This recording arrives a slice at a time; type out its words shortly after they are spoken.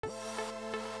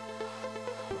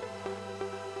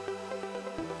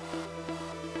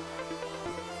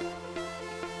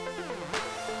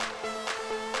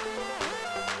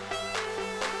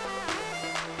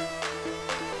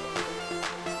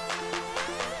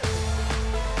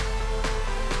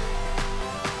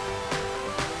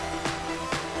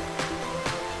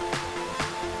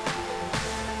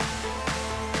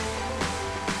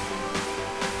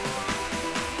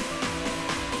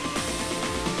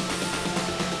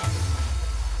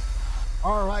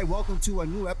All right, welcome to a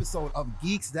new episode of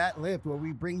Geeks That Lift, where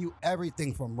we bring you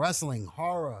everything from wrestling,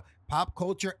 horror, pop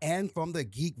culture, and from the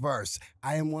Geekverse.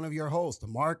 I am one of your hosts,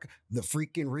 Mark the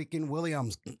freaking Rican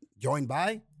Williams, joined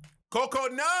by Coco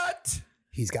Nut.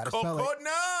 He's got to spell it. Coco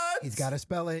Nut. He's got to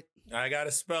spell it. I got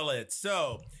to spell it.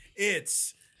 So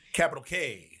it's capital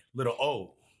K, little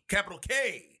O, capital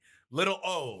K, little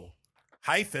O,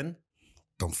 hyphen.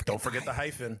 Don't forget the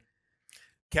hyphen.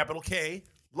 Capital K,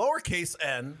 lowercase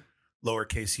n,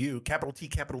 lowercase u, capital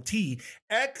T,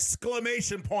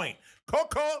 exclamation point.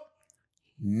 Coco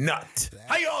Nut.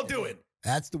 How y'all doing?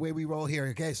 That's the way we roll here.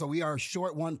 Okay, so we are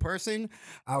short one person.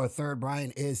 Our third, Brian,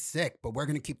 is sick, but we're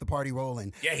going to keep the party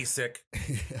rolling. Yeah, he's sick.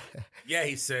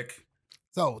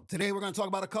 So today we're going to talk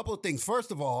about a couple of things.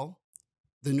 First of all,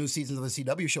 the new seasons of the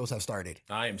CW shows have started.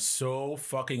 I am so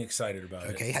fucking excited about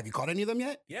it. Okay, have you caught any of them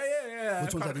yet? Yeah.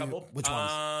 Which ones have you? Which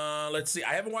ones? Let's see.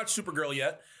 I haven't watched Supergirl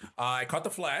yet. I caught The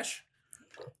Flash.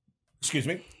 Excuse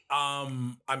me.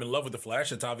 I'm in love with The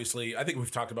Flash. It's obviously, I think we've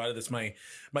talked about it. It's my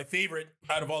favorite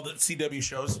out of all the CW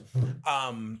shows.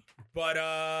 But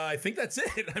I think that's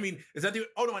it. I mean, is that the?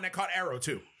 Oh no, and I caught Arrow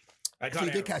too. So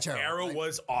you did catch Arrow. Arrow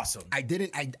was awesome. I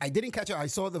didn't catch Arrow. I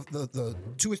saw the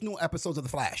two new episodes of The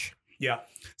Flash. Yeah.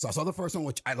 So I saw the first one,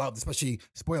 which I loved, especially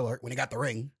spoiler alert, when he got the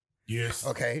ring. Yes.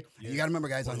 Okay. Yeah. You got to remember,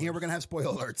 guys, on here we're gonna have spoiler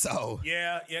alert. So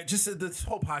yeah. Just this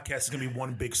whole podcast is gonna be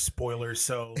one big spoiler.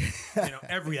 So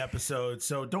every episode.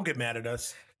 So don't get mad at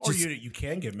us, or you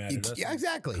can get mad at us. Yeah,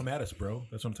 exactly. Come at us, bro.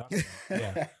 That's what I'm talking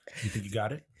about. Yeah. You think you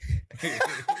got it?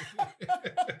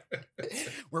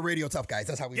 We're radio tough guys.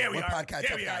 That's how we. Yeah, we're we are. podcast Yeah,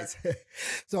 tough we guys.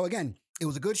 So again, it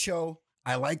was a good show.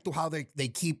 I like how they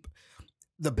keep.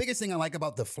 The biggest thing I like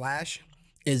about The Flash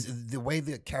is the way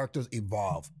the characters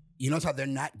evolve. You notice how they're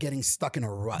not getting stuck in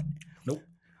a rut. Nope.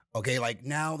 Okay, like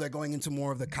now they're going into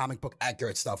more of the comic book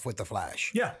accurate stuff with The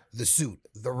Flash. Yeah. The suit,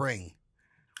 the ring.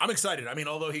 I'm excited. I mean,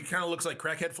 although he kind of looks like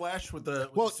crackhead Flash with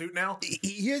the suit now.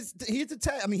 Here's the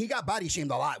tag. I mean, he got body shamed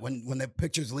a lot when the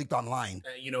pictures leaked online.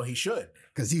 He should.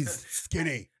 Because he's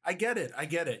skinny. I get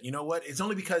it. You know what? It's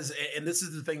only because, and this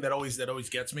is the thing that always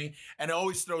gets me, and it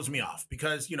always throws me off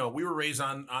because we were raised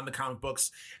on the comic books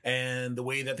and the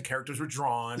way that the characters were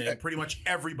drawn, and pretty much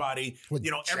everybody,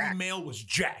 every male was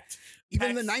jacked.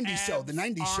 Even the 90s show, the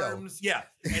 90s arms, show. Yeah.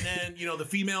 And then, the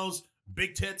females,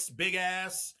 big tits, big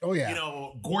ass. Oh, yeah.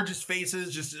 Gorgeous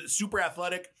faces, just super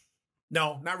athletic.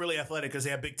 No, not really athletic because they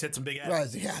have big tits and big ass.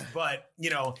 Right, yeah. But,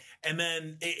 and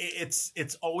then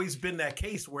it's always been that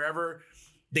case wherever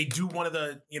they do one of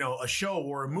the, a show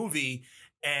or a movie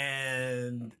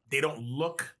and they don't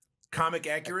look comic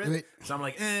accurate. Right. So I'm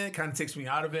like, it kind of takes me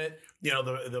out of it.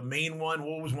 The main one,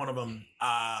 what was one of them?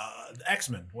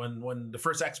 X-Men, when the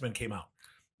first X-Men came out.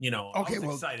 I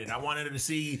was excited. I wanted to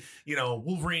see,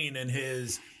 Wolverine and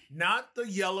his, not the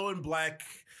yellow and black.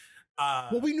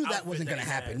 We knew that wasn't going to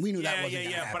happen. We knew that wasn't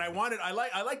going to happen. But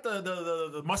I like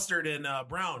the mustard and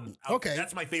brown outfit. Okay.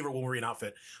 That's my favorite Wolverine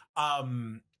outfit.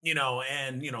 And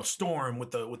Storm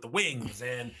with the wings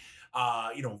and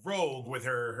Rogue with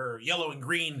her yellow and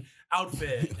green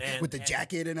outfit and with the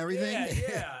jacket and everything.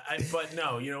 Yeah. But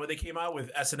no, when they came out with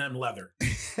S&M leather.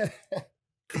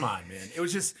 Come on, man. It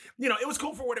was just, it was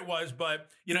cool for what it was, but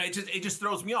it just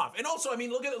throws me off. And also, I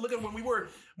mean, look at when we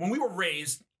were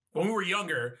raised, when we were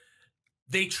younger,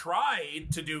 they tried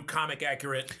to do comic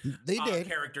accurate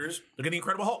characters. Look at the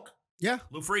Incredible Hulk. Yeah.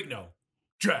 Lou Ferrigno,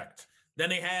 jacked. Then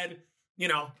they had,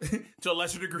 to a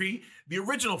lesser degree, the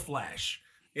original Flash.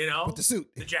 With the suit.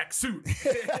 The Jack suit.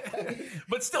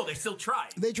 But still, they still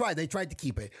tried. They tried to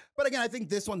keep it. But again, I think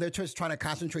this one, they're just trying to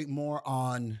concentrate more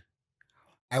on,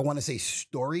 I want to say,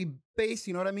 story based,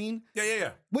 you know what I mean?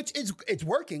 Yeah. Which it's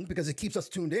working because it keeps us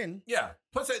tuned in. Yeah.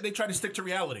 Plus, they try to stick to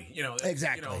reality,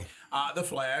 Exactly. The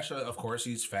Flash, of course,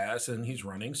 he's fast and he's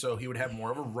running, so he would have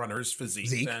more of a runner's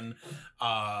physique than,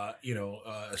 a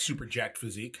super jacked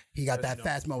physique. He got that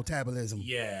fast metabolism.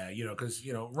 Yeah, because,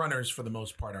 runners for the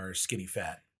most part are skinny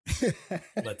fat.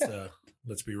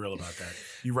 Let's be real about that.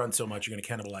 You run so much, you're going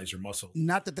to cannibalize your muscle.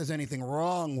 Not that there's anything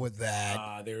wrong with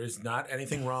that. There is not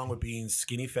anything wrong with being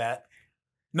skinny fat.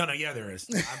 No, yeah, there is.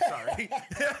 I'm sorry.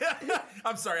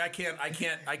 I'm sorry. I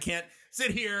can't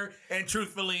sit here and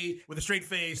truthfully, with a straight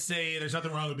face, say there's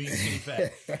nothing wrong with being skinny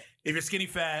fat. If you're skinny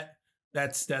fat,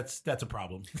 that's a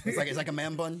problem. It's like a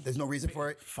man bun. There's no reason for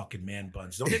it. Fucking man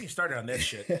buns. Don't get me started on that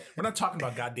shit. We're not talking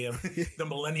about goddamn the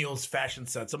millennials' fashion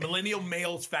sense, the millennial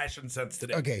male's fashion sense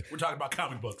today. Okay. We're talking about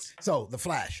comic books. So, The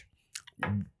Flash.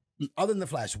 Other than The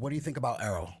Flash, what do you think about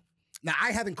Arrow? Now,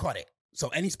 I haven't caught it. So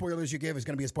any spoilers you give is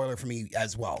going to be a spoiler for me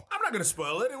as well. I'm not going to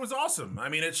spoil it. It was awesome. I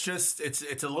mean, it's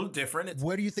a little different.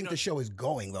 Where do you think the show is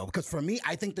going, though? Because for me,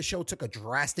 I think the show took a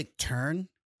drastic turn.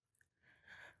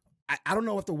 I don't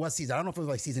know if there was season. I don't know if it was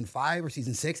like season 5 or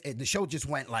season 6. The show just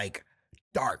went like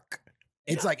dark.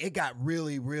 It's like it got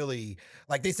really, really,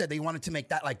 like they said they wanted to make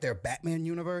that like their Batman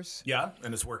universe. Yeah,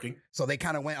 and it's working. So they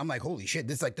kind of went, I'm like, holy shit,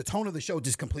 this like the tone of the show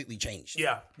just completely changed.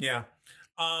 Yeah.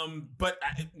 But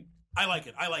I like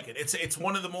it. It's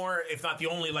one of the more, if not the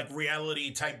only, like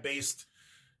reality type based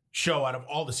show out of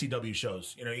all the CW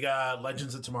shows. You know, you got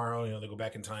Legends of Tomorrow. You know, they go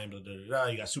back in time. Blah, blah, blah, blah.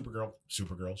 You got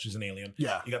Supergirl. She's an alien.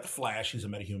 Yeah. You got the Flash. He's a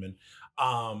metahuman.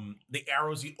 The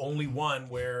Arrow's the only one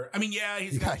where, I mean, yeah,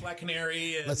 he's got Black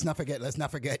Canary. And, let's not forget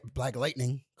Black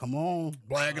Lightning. Come on,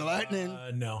 Black Lightning.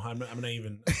 No, I'm not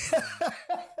even.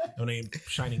 I'm not even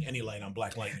shining any light on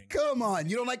Black Lightning. Come on,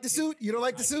 you don't like the suit? You don't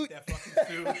like the suit? That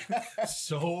fucking suit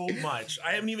so much.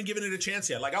 I haven't even given it a chance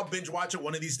yet. Like I'll binge watch it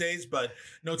one of these days, but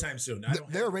no time soon.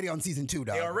 They're already on season 2,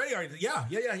 dog. They already are. Yeah.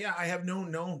 I have no.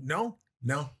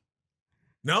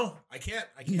 I can't.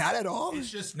 Not at all.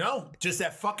 It's just no. Just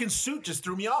that fucking suit just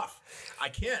threw me off. I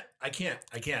can't.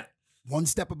 One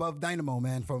step above Dynamo,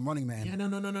 man, from Running Man. Yeah,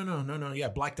 no. Yeah,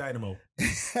 Black Dynamo.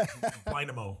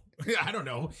 Dynamo. Yeah, I don't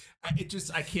know. I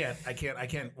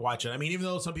can't watch it. I mean, even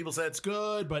though some people say it's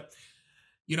good, but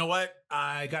you know what?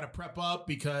 I got to prep up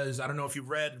because I don't know if you've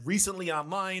read recently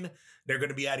online, they're going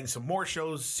to be adding some more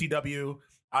shows, CW,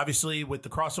 obviously with the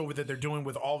crossover that they're doing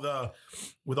with all the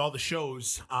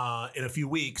shows in a few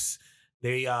weeks.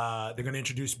 They're going to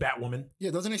introduce Batwoman.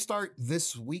 Yeah, doesn't it start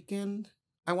this weekend?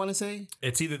 I want to say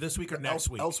it's either this week or next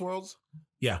week. Elseworlds.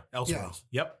 Yeah, Elseworlds.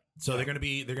 Yeah. Yep. So they're going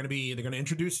to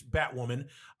introduce Batwoman,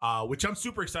 which I'm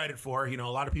super excited for. You know,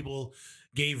 a lot of people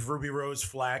gave Ruby Rose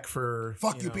flack for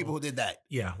Fuck you people who did that.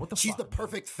 Yeah, what the She's fuck? the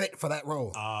perfect fit for that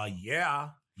role. Yeah.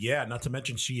 Not to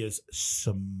mention she is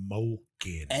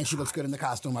smoking, and she looks good in the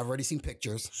costume. I've already seen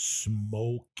pictures.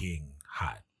 Smoking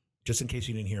hot. Just in case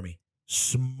you didn't hear me,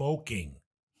 smoking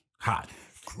hot.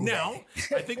 Great. Now,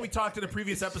 I think we talked in a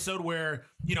previous episode where,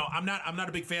 you know, I'm not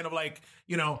a big fan of like,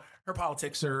 you know, her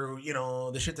politics or, you know,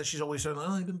 the shit that she's always saying,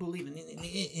 I've been believing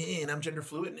and I'm gender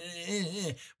fluid.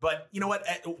 But you know what?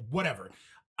 Whatever.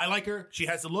 I like her. She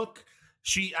has the look.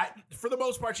 For the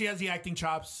most part, she has the acting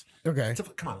chops. Okay.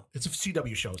 Come on. It's a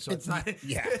CW show. So it's not.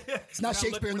 Yeah. It's not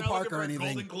Shakespeare in the Park or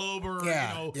anything. Golden Globe or,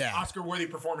 Oscar-worthy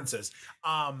performances.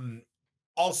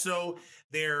 Also,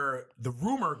 the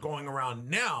rumor going around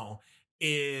now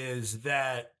is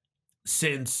that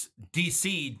since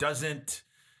DC doesn't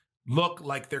look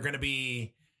like they're going to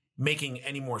be making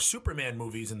any more Superman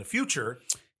movies in the future.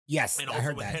 Yes, and I also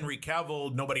heard with that. Henry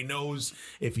Cavill, nobody knows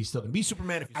if he's still going to be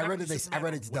Superman. If he's I read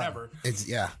it's whatever.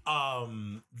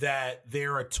 Done. That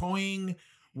they're toying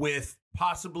with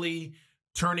possibly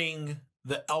turning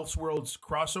the Elseworlds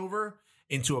crossover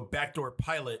into a backdoor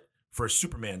pilot for a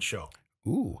Superman show.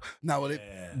 Ooh. Now, would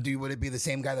it be the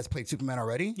same guy that's played Superman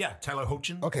already? Yeah, Tyler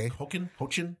Hoechlin. Okay.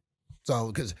 Hoechlin. So,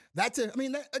 because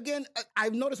again,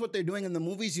 I've noticed what they're doing in the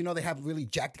movies. You know, they have really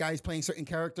jacked guys playing certain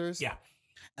characters. Yeah.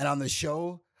 And on the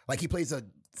show, like he plays a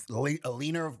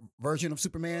leaner version of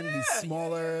Superman. He's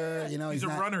smaller. You know, he's a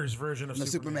runner's version of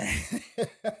Superman.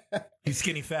 He's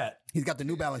skinny fat. He's got the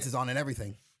New Balances on and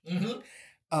everything.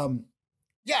 Mm-hmm.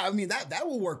 Yeah, I mean that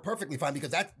will work perfectly fine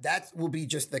because that will be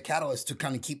just the catalyst to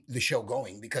kind of keep the show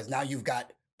going because now you've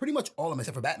got pretty much all of them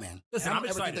except for Batman. Listen, I'm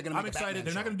excited. They're not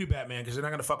going to do Batman because they're not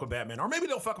going to fuck with Batman, or maybe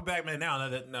they'll fuck with Batman now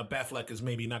that Batfleck is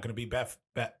maybe not going to be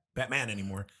Batman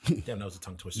anymore. Damn, that was a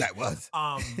tongue twister. That was.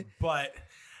 But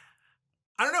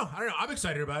I don't know. I'm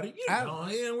excited about it.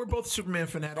 We're both Superman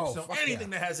fanatics, so anything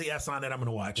that has the S on it, I'm going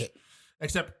to watch.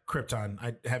 Except Krypton.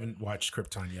 I haven't watched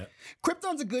Krypton yet.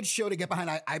 Krypton's a good show to get behind.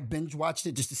 I binge watched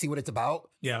it just to see what it's about.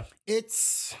 Yeah.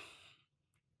 It's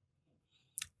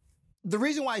the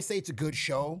reason why I say it's a good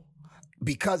show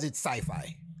because it's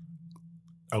sci-fi.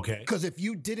 Okay. Because if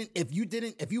you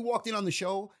walked in on the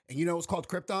show and you know it's called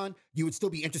Krypton, you would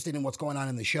still be interested in what's going on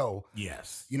in the show.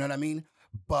 Yes. You know what I mean?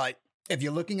 But if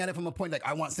you're looking at it from a point like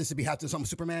I want this to be happening to some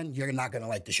Superman, you're not gonna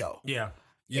like the show. Yeah.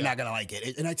 You're not going to like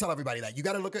it. And I tell everybody that. You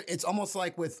got to look at it's almost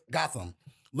like with Gotham.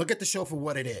 Look at the show for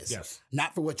what it is. Yes.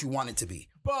 Not for what you want it to be.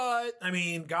 But I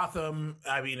mean, Gotham.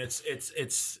 I mean,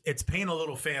 it's paying a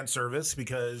little fan service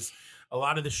because a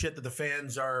lot of the shit that the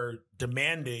fans are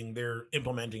demanding, they're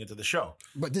implementing into the show.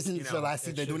 But this isn't the last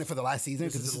season. it's They're doing it for the last season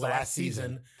because this is the last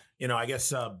season. You know, I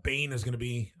guess Bane is going to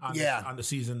be on the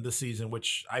season this season,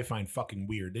 which I find fucking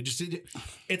weird. If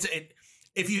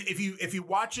you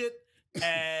watch it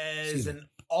as an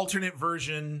alternate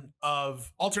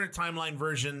timeline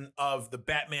version of the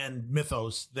Batman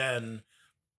mythos, then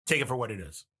take it for what it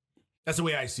is. That's the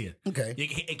way I see it. Okay.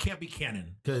 It can't be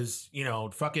canon because, you know,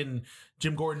 fucking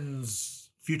Jim Gordon's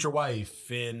future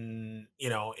wife in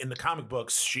the comic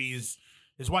books, she's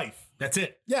his wife. That's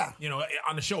it. Yeah. You know,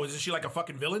 on the show, isn't she like a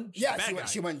fucking villain? She's Yeah, a bad guy.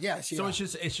 she went. Yeah, So it's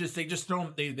just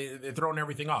they're throwing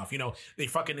everything off. You know, they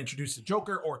fucking introduced the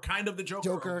Joker or kind of the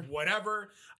Joker. Or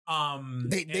whatever.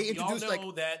 They introduced all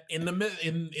know that in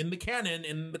the canon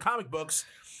in the comic books,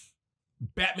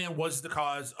 Batman was the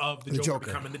cause of the Joker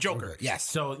becoming the Joker. Yes.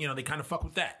 So, you know, they kind of fuck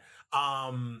with that.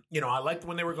 You know, I liked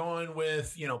when they were going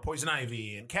with, you know, Poison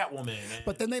Ivy and Catwoman.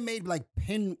 But then they made like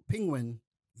Penguin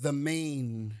the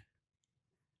main,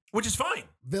 which is fine.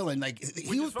 Villain. Like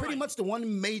he was pretty much the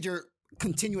one major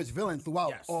continuous villain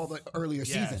throughout all the earlier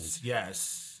seasons.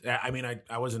 Yes. I mean,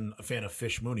 I wasn't a fan of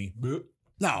Fish Mooney.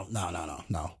 No.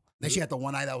 Then she had the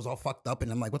one eye that was all fucked up,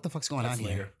 and I'm like, what the fuck's going on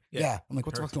here? Yeah. I'm like,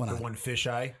 what the fuck's going on? The one fish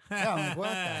eye. Yeah, I'm like, what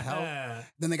the hell?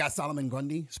 Then they got Solomon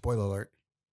Grundy. Spoiler alert.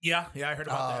 Yeah, I heard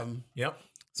about that. Yep.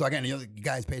 So again, you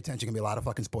guys pay attention. Gonna be a lot of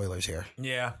fucking spoilers here.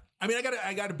 Yeah. I mean,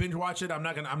 I gotta binge watch it. I'm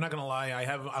not gonna lie.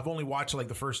 I've only watched like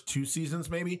the first 2 seasons,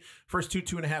 maybe first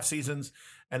 2.5 seasons,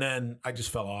 and then I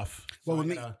just fell off. So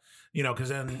well, because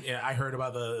then I heard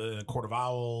about the Court of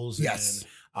Owls. Yes. And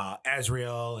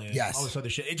Azrael and all this other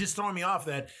shit. It just throwing me off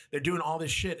that they're doing all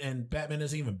this shit and Batman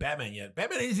isn't even Batman yet.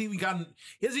 Batman hasn't even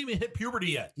hit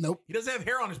puberty yet. Nope. He doesn't have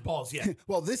hair on his balls yet.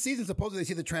 Well, this season supposedly they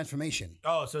see the transformation.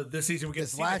 Oh, so this season we get to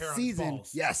see the hair on his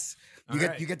balls. Yes. You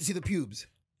get to see the pubes.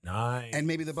 Nice. And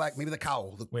maybe the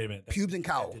cowl. Wait a minute. Pubes and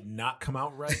cowl. That did not come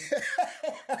out right.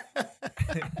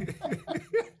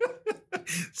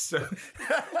 So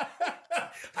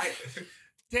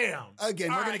damn.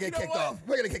 Again, we're gonna get kicked off.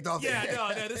 We're gonna get kicked off. Yeah,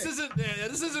 no, this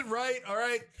isn't right. All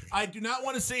right. I do not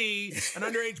want to see an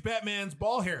underage Batman's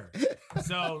ball hair.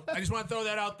 So I just want to throw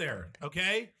that out there.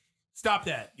 Okay? Stop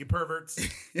that, you perverts.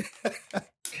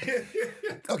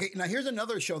 Okay, now here's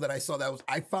another show that I saw that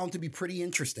I found to be pretty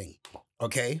interesting.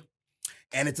 Okay.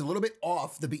 And it's a little bit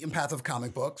off the beaten path of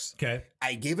comic books. Okay.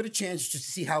 I gave it a chance just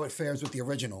to see how it fares with the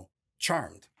original,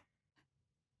 Charmed.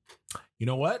 You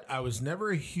know what? I was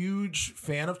never a huge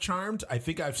fan of Charmed. I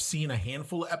think I've seen a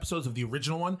handful of episodes of the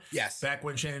original one. Yes. Back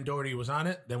when Shannon Doherty was on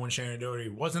it. Then when Shannon Doherty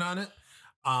wasn't on it.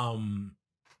 I mean,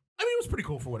 it was pretty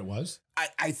cool for what it was.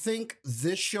 I think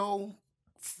this show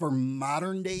for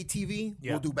modern day TV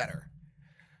will do better.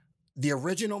 The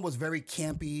original was very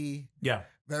campy. Yeah.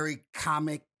 Very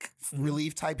comic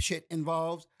relief type shit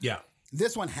involved. Yeah.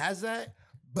 This one has that,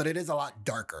 but it is a lot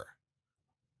darker.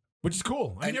 Which is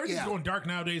cool. I mean, And, everything's going dark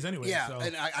nowadays anyway. Yeah, So.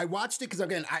 and I watched it because,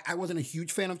 again, I wasn't a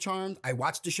huge fan of Charmed. I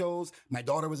watched the shows. My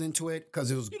daughter was into it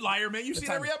because it was... You liar, man. You've seen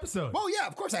every episode. Well, yeah,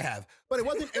 of course I have. But it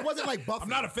wasn't like Buffy. I'm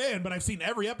not a fan, but I've seen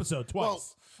every episode twice. Well,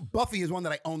 Buffy is one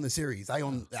that I own the series. I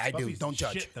do. Buffy's Don't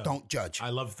judge. shit, though. Don't judge. I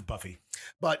love the Buffy.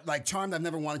 But like Charmed, I've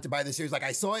never wanted to buy the series. Like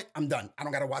I saw it, I'm done. I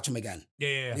don't got to watch them again.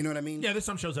 Yeah. You know what I mean? Yeah, there's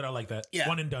some shows that I like that. Yeah.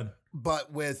 One and done.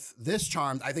 But with this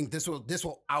Charmed, I think this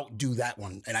will outdo that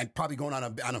one. And I'm probably going on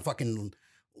a fucking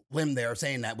limb there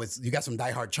saying that with you got some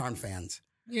diehard Charmed fans.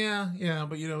 Yeah,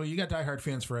 but you got diehard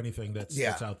fans for anything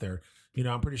that's out there.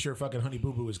 I'm pretty sure fucking Honey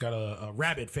Boo Boo has got a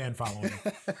rabid fan following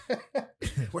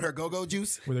With her go-go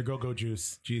juice? With her go-go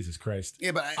juice. Jesus Christ.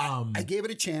 Yeah, but I gave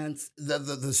it a chance.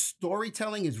 The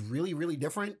storytelling is really, really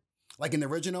different. Like in the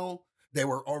original, there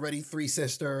were already 3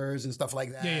 sisters and stuff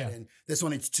like that. Yeah. And this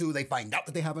one, it's 2. They find out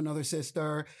that they have another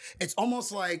sister. It's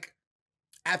almost like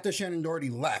after Shannon Doherty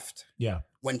left,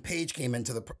 when Paige came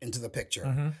into the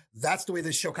picture, that's the way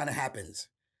this show kind of happens.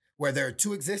 Where there are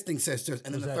 2 existing sisters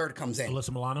and then the third comes in.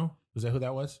 Alyssa Milano? Was that who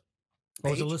that was? Or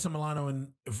was Alyssa Milano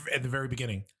at the very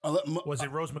beginning? Was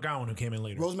it Rose McGowan who came in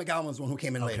later? Rose McGowan was the one who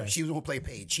came in later. She was the one who played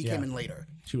Paige. She came in later.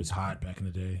 She was hot back in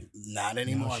the day. Not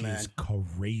anymore, man. She's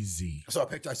crazy. I saw a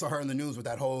picture. I saw her in the news with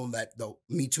the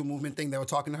Me Too movement thing they were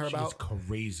talking to her about. She was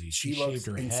crazy. She shaved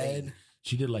her insane. head.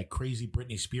 She did like crazy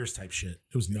Britney Spears type shit.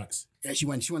 It was nuts. Yeah, she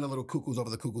went a little cuckoos over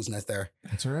the cuckoo's nest there.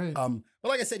 That's all right. But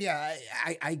like I said, yeah,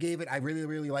 I gave it. I really,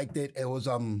 really liked it. It was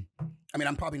I mean,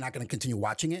 I'm probably not going to continue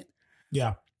watching it.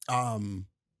 Yeah.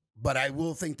 But I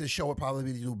will think the show would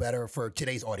probably do better for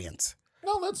today's audience.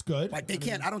 No, that's good. Like they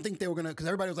can't. I don't think they were gonna, because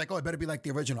everybody was like, "Oh, it better be like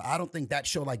the original." I don't think that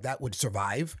show like that would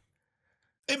survive.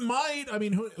 It might. I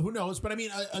mean, who knows? But I mean,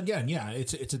 again, yeah,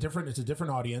 it's a different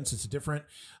audience. It's a different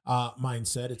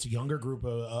mindset. It's a younger group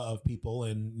of people,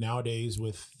 and nowadays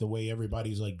with the way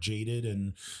everybody's like jaded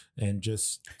and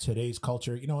just today's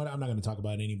culture. You know what? I'm not going to talk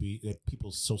about any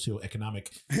people's socioeconomic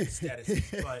status,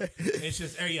 but it's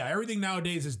just everything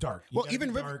nowadays is dark. You gotta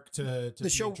even be dark to the be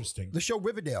show, interesting. the show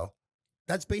Riverdale,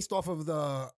 that's based off of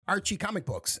the Archie comic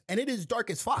books, and it is dark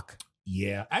as fuck.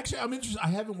 Yeah, actually, I'm interested. I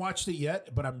haven't watched it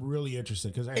yet, but I'm really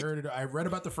interested because I read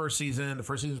about the first season. The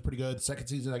first season is pretty good. The second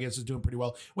season, I guess, is doing pretty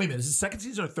well. Wait a minute, is it second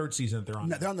season or third season that they're on?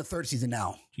 No, they're on the third season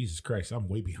now. Jesus Christ, I'm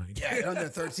way behind. Yeah, they're on their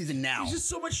third season now. There's just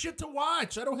so much shit to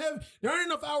watch. There aren't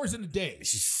enough hours in the day.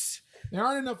 There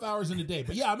aren't enough hours in the day.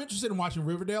 But yeah, I'm interested in watching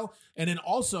Riverdale. And then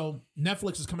also,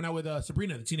 Netflix is coming out with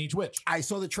Sabrina, the Teenage Witch. I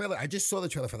saw the trailer. I just saw the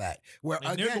trailer for that. Where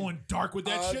And they're going dark with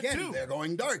that shit too. They're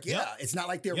going dark. Yeah, Yep. it's not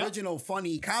like the Yep. original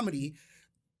funny comedy.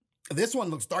 This one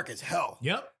looks dark as hell.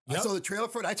 Yep. I saw the trailer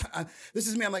for it. This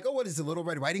is me. I'm like, oh, what is the Little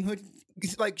Red Riding Hood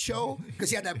like show? Because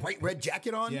she had that bright red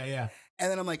jacket on. Yeah. And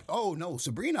then I'm like, oh no,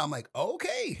 Sabrina. I'm like,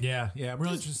 okay. Yeah. I'm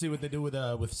really interested to see what they do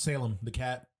with Salem, the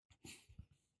cat.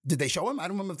 Did they show him? I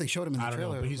don't remember if they showed him in the I don't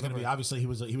trailer. know, but he's going to be, obviously he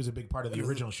was a big part of the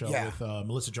original show Yeah. with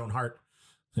Melissa Joan Hart.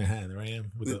 There I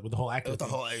am with the whole actor. With the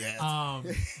thing. whole, yeah.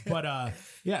 But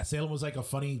yeah, Salem was like a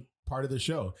funny part of the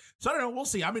show. So I don't know. We'll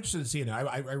see. I'm interested in seeing it.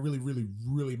 I really, really,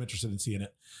 really am interested in seeing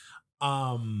it.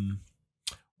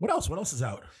 What else? What else is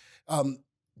out?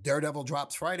 Daredevil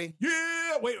drops Friday.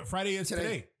 Yeah. Wait, Friday is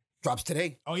today. Drops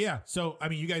today. Oh yeah. So I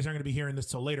mean, you guys aren't going to be hearing this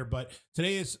till later, but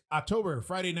today is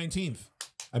Friday 19th.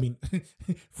 I mean,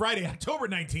 Friday, October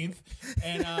 19th,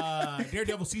 and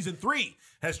Daredevil season 3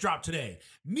 has dropped today.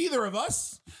 Neither of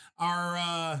us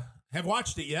have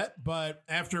watched it yet, but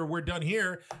after we're done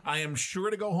here, I am sure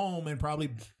to go home and probably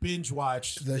binge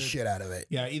watch The shit out of it.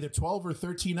 Yeah, either 12 or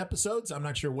 13 episodes. I'm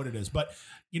not sure what it is, but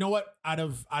you know what? Out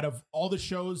of all the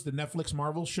shows, the Netflix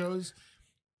Marvel shows,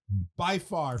 by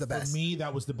far The for best. me,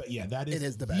 that was the best. Yeah, that is, It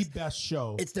is the the best.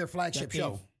 show. It's their flagship that they've-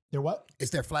 show. Their what?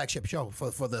 It's their flagship show for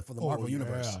the Marvel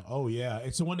Universe. Yeah. Oh yeah,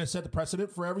 it's the one that set the precedent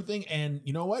for everything. And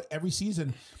you know what? Every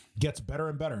season gets better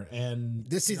and better. And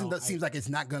This season seems like it's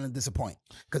not going to disappoint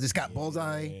because it's got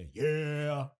Bullseye.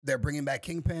 Yeah. They're bringing back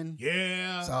Kingpin.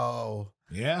 Yeah. So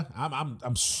yeah,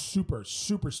 I'm super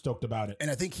stoked about it. and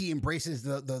I think he embraces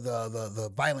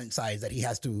the violent sides that he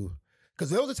has to. Because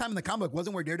there was a time in the comic book,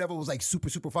 wasn't where Daredevil was like super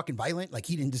fucking violent. Like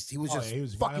he was just He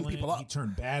was fucking violent. people up. He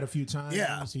turned bad a few times.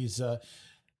 Yeah. He's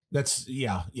that's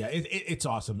it's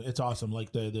awesome. It's awesome.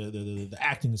 Like the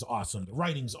acting is awesome. The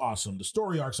writing's awesome. The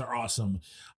story arcs are awesome.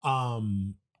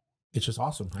 It's just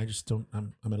awesome.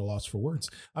 I'm at a loss for words.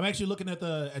 I'm actually looking at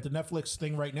the Netflix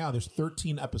thing right now. There's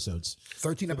 13 episodes.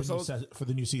 13 episodes. For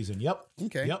the new season. Yep.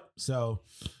 Okay. Yep. So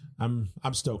I'm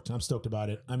stoked. I'm stoked about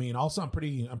it. I mean, also I'm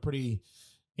pretty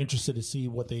interested to see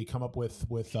what they come up with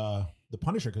the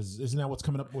Punisher, because isn't that what's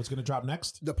coming up? What's going to drop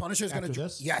next? The Punisher's going After to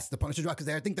this? yes, the Punisher drop,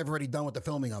 because I think they've already done with the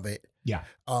filming of it. Yeah.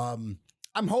 I'm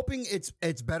hoping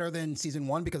it's better than season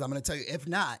 1, because I'm going to tell you, if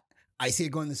not, I see it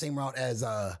going the same route as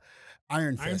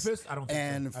Iron Fist. Iron Fist? I don't think so.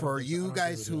 And I don't for think so. I you don't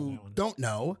guys agree with you on who that one. don't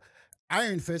know,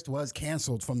 Iron Fist was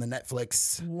canceled from the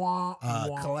Netflix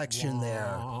collection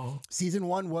there. Season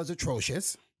 1 was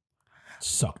atrocious.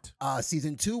 Sucked.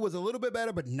 Season 2 was a little bit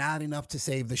better, but not enough to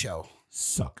save the show.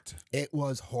 Sucked. It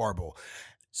was horrible.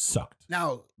 Sucked.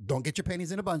 Now, don't get your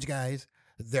panties in a bunch, guys.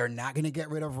 They're not going to get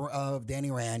rid of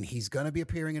Danny Rand. He's going to be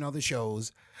appearing in other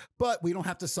shows, but we don't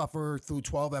have to suffer through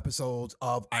 12 episodes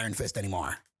of Iron Fist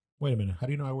anymore. Wait a minute. How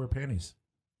do you know I wear panties?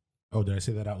 Oh, did I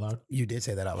say that out loud? You did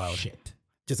say that out loud. Shit.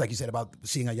 Just like you said about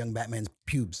seeing a young Batman's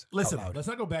pubes. Listen, out loud. let's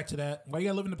not go back to that. Why you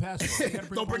gotta live in the past? For? You gotta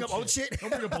Don't bring up old shit. Don't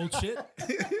bring up old shit.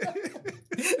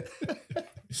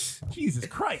 Jesus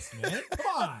Christ, man.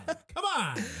 Come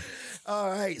on. All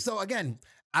right. So again,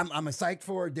 I'm psyched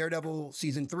for Daredevil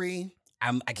season 3.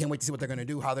 I can't wait to see what they're going to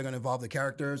do, how they're going to evolve the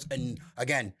characters. And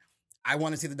again, I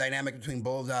want to see the dynamic between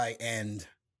Bullseye and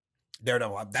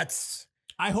Daredevil.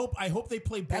 I hope they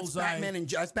play That's Bullseye.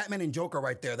 that's Batman and Joker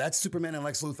right there. That's Superman and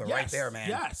Lex Luthor right there, man.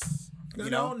 Yes. You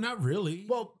No, know? not really.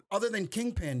 Well, other than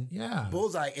Kingpin, Yeah.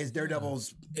 Bullseye is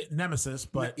Daredevil's. Nemesis,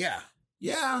 but Yeah.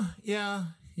 yeah.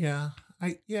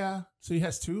 So he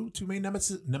has two main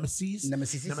nemesis. Nemesis.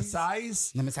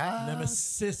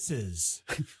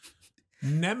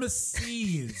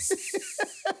 Nemesises.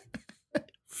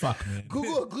 Fuck, man.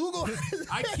 Google.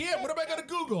 I can't. What am I going to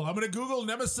Google? I'm going to Google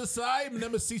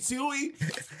Nemesisui.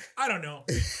 I don't know.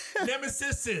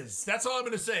 Nemesises. That's all I'm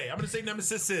going to say. I'm going to say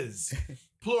Nemesises.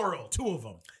 plural, two of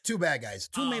them. Two bad guys.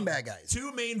 Two main bad guys.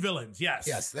 Two main villains, yes.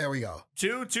 Yes, there we go.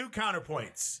 Two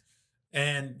counterpoints.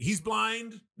 And he's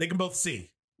blind. They can both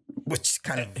see. Which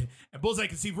kind of... And Bullseye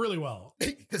can see really well.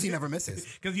 Because he never misses.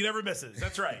 Because he never misses.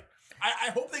 That's right.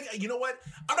 I hope they... You know what?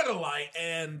 I'm not going to lie.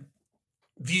 And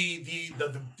the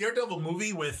Daredevil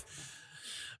movie with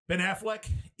Ben Affleck,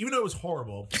 even though it was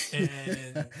horrible,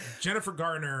 and Jennifer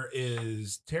Garner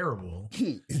is terrible,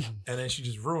 and then she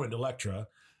just ruined Elektra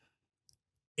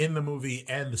in the movie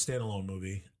and the standalone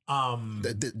movie. I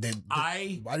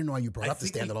didn't know why you brought up the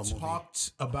standalone movie.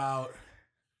 Talked about.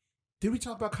 Did we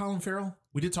talk about Colin Farrell?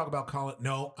 We did talk about Colin.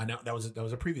 No, I know that was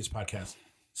a previous podcast.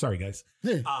 Sorry, guys.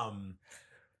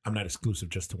 I'm not exclusive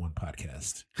just to one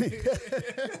podcast.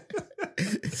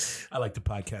 I like to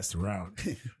podcast around,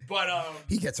 but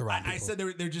he gets around. I said there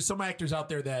are just some actors out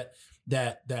there that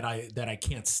I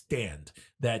can't stand.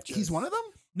 That just, he's one of them.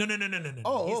 No.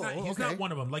 Oh, he's okay. not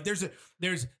one of them. Like there's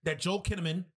that Joel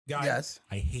Kinnaman guy. Yes,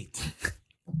 I hate.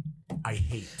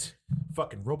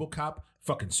 Fucking RoboCop.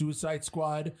 Fucking Suicide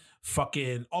Squad.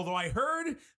 Fucking. Although I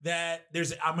heard that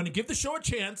I'm going to give the show a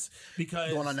chance because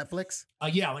the one on Netflix.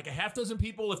 Yeah, like a half dozen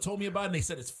people have told me about it and they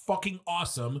said it's fucking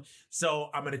awesome.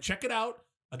 So I'm going to check it out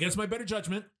against my better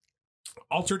judgment.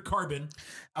 Altered Carbon.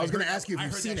 I was going to ask you if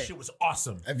you've seen it. Shit was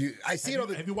awesome. Have you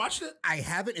watched it? I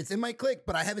haven't. It's in my click,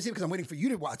 but I haven't seen it because I'm waiting for you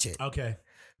to watch it. Okay.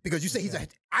 Because you say he's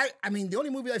I mean, the only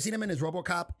movie I've seen him in is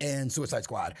RoboCop and Suicide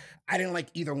Squad. I didn't like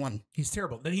either one. He's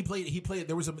terrible. Then he played.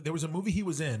 There was a movie he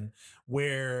was in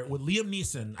where with Liam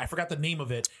Neeson. I forgot the name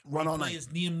of it. Run All Night. Is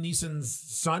Liam Neeson's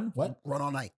son? What? Run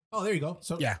All Night. Oh, there you go.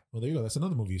 So yeah. Well, there you go. That's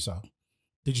another movie you saw.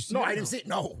 Did you see? No, it? I didn't see it.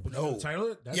 No.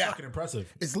 Tyler, that's fucking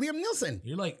impressive. It's Liam Neeson.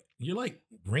 You're like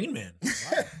Rain Man. Wow.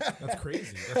 That's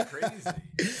crazy.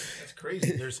 That's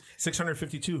crazy. There's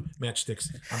 652 matchsticks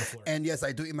on the floor. And yes,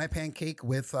 I do eat my pancake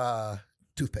with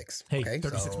toothpicks. Hey, okay,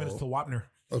 36 minutes till Wapner.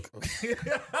 Okay.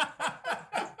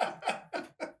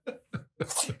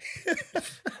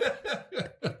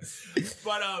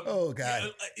 But oh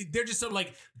god, they're just some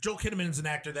like Joel Kinnaman's an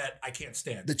actor that I can't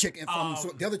stand. The chick from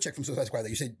the other chick from Suicide Squad that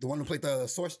you said, the one who played the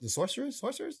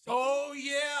sorceress. Oh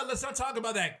yeah, let's not talk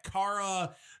about that.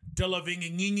 Cara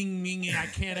Delevingne. I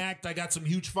can't act. I got some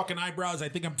huge fucking eyebrows. I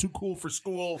think I'm too cool for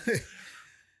school.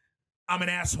 I'm an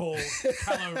asshole.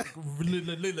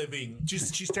 Living.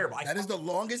 She's terrible. That is the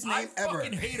longest name ever. I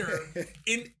fucking hate her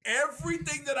in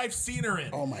everything that I've seen her in.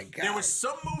 Oh my god. There was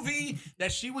some movie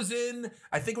that she was in.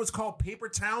 I think it was called Paper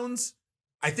Towns.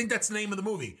 I think that's the name of the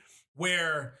movie.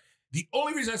 Where the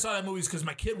only reason I saw that movie is because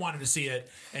my kid wanted to see it,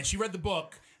 and she read the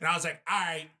book, and I was like, all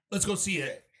right, let's go see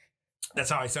it. That's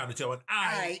how I sounded to it.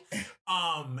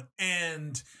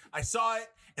 And I saw it,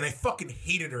 and I fucking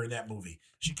hated her in that movie.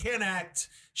 She can't act.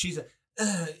 She's a.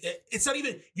 It's not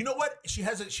even. You know what? She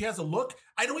has a look.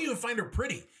 I don't even find her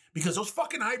pretty because those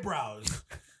fucking eyebrows.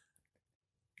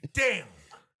 Damn.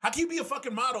 How can you be a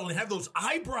fucking model and have those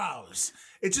eyebrows?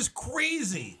 It's just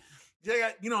crazy.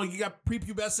 You got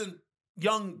prepubescent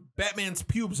young Batman's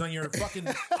pubes on your fucking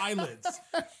eyelids.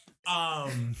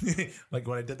 Like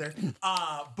what I did there.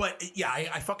 But yeah,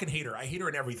 I fucking hate her. I hate her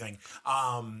in everything.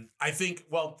 I think,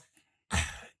 well,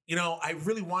 I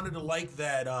really wanted to like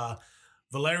that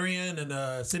Valerian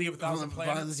and City of a Thousand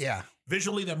Planets. Yeah.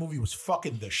 Visually, that movie was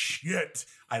fucking the shit.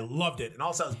 I loved it. And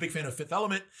also I was a big fan of Fifth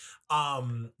Element.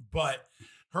 But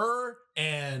her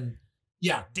and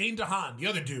Dane DeHaan, the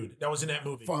other dude that was in that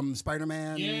movie. From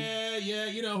Spider-Man.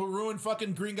 Yeah, who ruined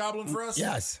fucking Green Goblin for us?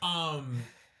 Yes.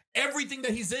 Everything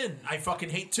that he's in, I fucking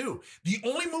hate too. The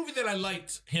only movie that I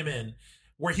liked him in,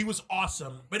 where he was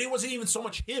awesome, but it wasn't even so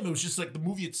much him, it was just like the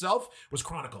movie itself, was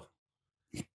Chronicle.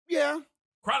 Yeah.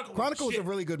 Chronicle was a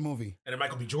really good movie. And then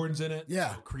Michael B. Jordan's in it.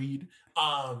 Yeah. Creed.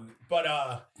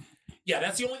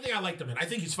 That's the only thing I liked him in. I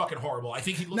think he's fucking horrible. I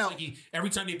think he looks like every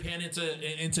time they pan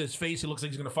into his face, he looks like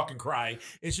he's gonna fucking cry.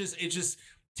 It's just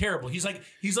terrible. He's like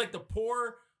the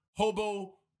poor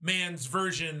hobo man's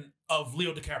version of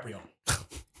Leo DiCaprio.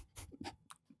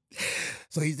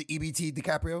 So he's the EBT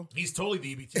DiCaprio? He's totally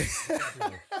the EBT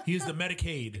DiCaprio. He is the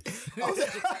Medicaid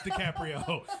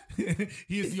DiCaprio.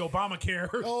 He is the Obamacare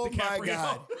DiCaprio. My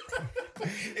God.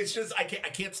 It's just I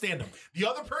can't stand him. The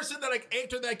other person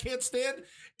actor that I can't stand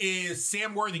is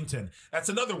Sam Worthington. That's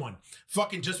another one.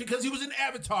 Fucking just because he was in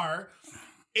Avatar,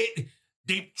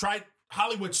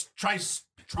 Hollywood tried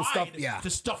to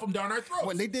stuff him down our throats.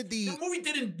 When they did the movie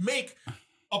didn't make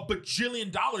 $1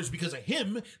 bajillion because of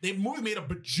him. The movie made $1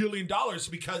 bajillion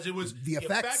because it was the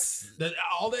effects, the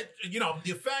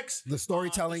effects, the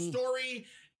storytelling, the story,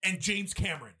 and James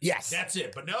Cameron. Yes. That's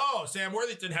it. But no, Sam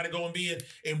Worthington had to go and be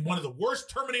in one of the worst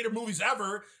Terminator movies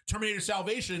ever, Terminator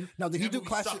Salvation. Now, did he That do movie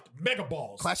Clash of- sucked Mega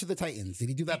balls. Clash of the Titans. Did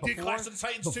he do that He did before? Clash of the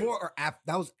Titans, too. Before or after?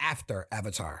 That was after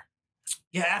Avatar.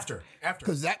 Yeah, after.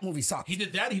 Because that movie sucked. He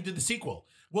did that. He did the sequel.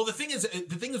 Well, the thing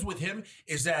is with him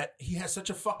is that he has such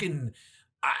a fucking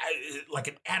like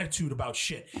an attitude about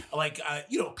shit. Like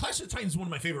Clash of the Titans is one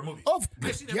of my favorite movies. Oh,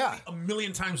 I've seen that yeah. movie a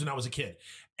million times when I was a kid.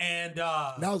 And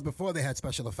That was before they had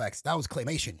special effects. That was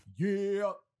claymation.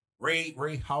 yeah, Ray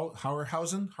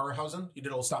Harryhausen. He did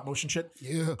a little stop motion shit.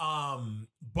 Yeah.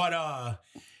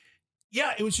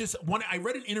 Yeah, it was just one. I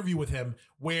read an interview with him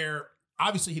where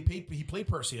obviously he played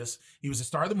Perseus. He was the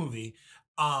star of the movie.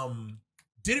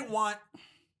 Didn't want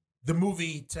the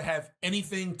movie to have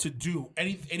anything to do,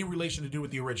 any relation to do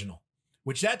with the original,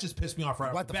 which that just pissed me off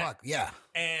right What off the bat. fuck? Yeah.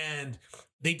 And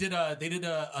they did a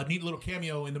neat little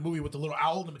cameo in the movie with the little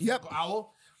owl, the mechanical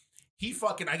owl. He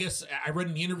fucking, I guess I read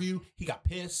in the interview, he got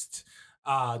pissed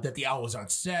that the owl was on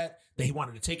set, that he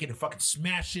wanted to take it and fucking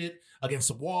smash it against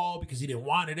the wall because he didn't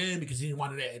want it in, because he didn't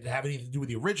want it to have anything to do with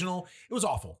the original. It was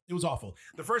awful. It was awful.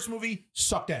 The first movie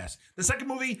sucked ass. The second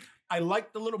movie, I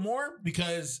liked a little more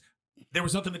because there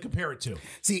was nothing to compare it to.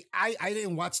 See, I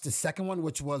didn't watch the second one,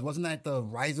 which wasn't that the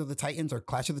Rise of the Titans or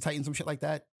Clash of the Titans, some shit like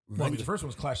that? Well, I mean, the first one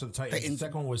was Clash of the Titans. The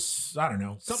second one was, I don't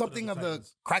know. Something of the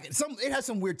Kraken. It has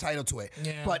some weird title to it.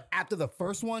 Yeah. But after the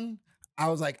first one, I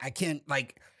was like, I can't,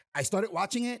 like, I started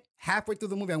watching it. Halfway through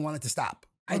the movie, I wanted to stop.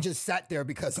 I just sat there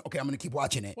because, okay, I'm going to keep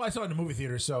watching it. Well, I saw it in the movie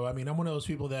theater, so, I mean, I'm one of those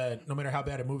people that no matter how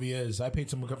bad a movie is, I paid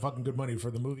some fucking good money for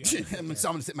the movie. I'm going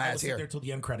to sit my I ass sit here. there till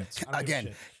the end credits. I don't give a Again,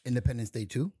 shit. Independence Day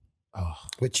 2, Oh,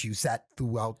 which you sat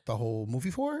throughout the whole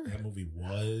movie for. that movie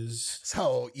was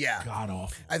So, yeah. god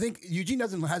awful. I think Eugene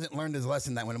hasn't learned his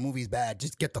lesson that when a movie's bad,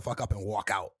 just get the fuck up and walk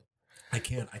out. I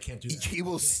can't do that. He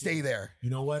will stay there. You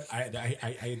know what?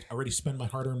 I already spent my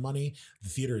hard-earned money. The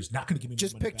theater is not going to give me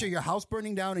Just my money picture back. your house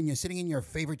burning down and you're sitting in your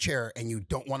favorite chair and you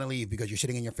don't want to leave because you're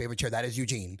sitting in your favorite chair. That is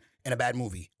Eugene in a bad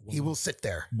movie. He will sit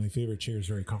there. My favorite chair is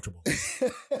very comfortable.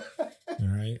 All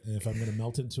right, and if I'm going to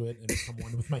melt into it and become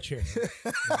one with my chair,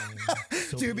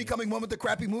 So you're becoming one with the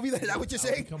crappy movie? Is that what you're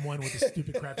saying? Become one with the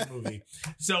stupid crappy movie.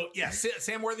 So yeah,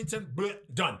 Sam Worthington, bleh,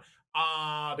 done.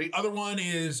 The other one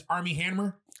is Armie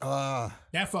Hammer.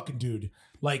 That fucking dude.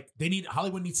 Like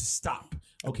Hollywood needs to stop.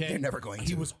 Okay, They're never going to.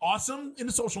 He was awesome in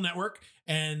The Social Network,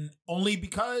 and only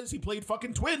because he played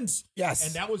fucking twins. Yes.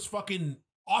 and that was fucking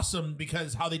awesome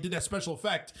because how they did that special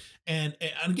effect. And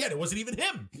again, it wasn't even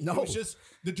him. No. It was just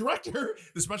the director,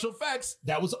 the special effects.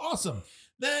 That was awesome.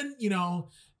 Then,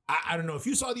 I don't know if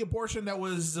you saw the abortion that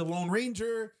was the Lone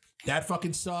Ranger. That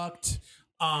fucking sucked.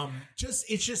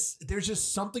 There's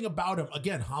just something about him.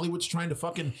 Again, Hollywood's trying to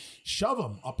fucking shove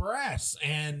him up our ass,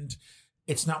 and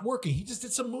it's not working. He just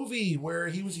did some movie where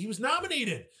he was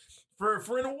nominated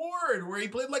for an award where he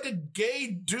played like a gay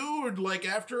dude, like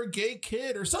after a gay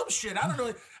kid or some shit. I don't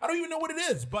know. I don't even know what it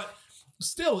is, but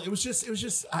still, he's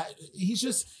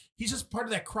just part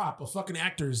of that crop of fucking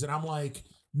actors that I'm like,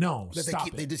 no, stop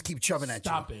it. They just keep shoving at you.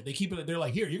 Stop it. They keep it. They're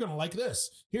like, here, you're gonna like this.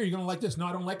 Here, you're gonna like this. No,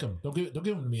 I don't like them. Don't give them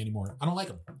to me anymore. I don't like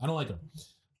them.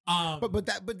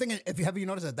 But thing is, have you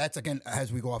noticed that that's, again,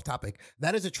 as we go off topic,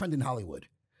 that is a trend in Hollywood.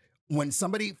 When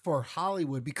somebody for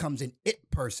Hollywood becomes an it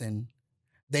person,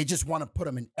 they just want to put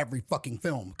them in every fucking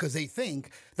film because they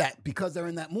think that because they're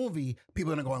in that movie,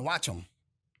 people are gonna go and watch them.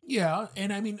 Yeah,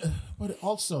 and I mean, but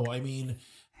also, I mean,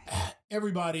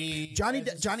 everybody, Johnny as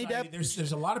a society, Depp.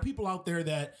 There's a lot of people out there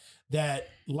that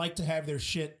like to have their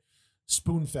shit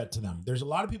spoon fed to them. There's a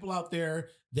lot of people out there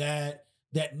that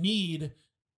need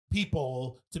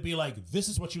people to be like, this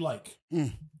is what you like.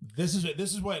 This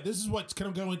is what's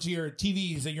gonna go into your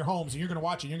TVs and your homes, and you're gonna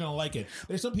watch it. And you're gonna like it.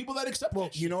 There's some people that accept. Well,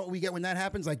 that you know what we get when that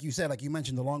happens? Like you said, like you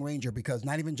mentioned, The Long Ranger, because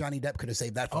not even Johnny Depp could have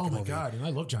saved that fucking oh my movie. god, and I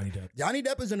love Johnny Depp. Johnny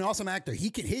Depp is an awesome actor. He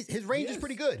can his range is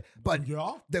pretty good, but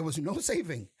Yeah. there was no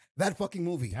saving that fucking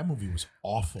movie. That movie was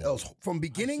awful. It was from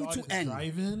beginning I saw it to at the end.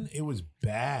 Drive-in, it was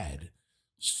bad.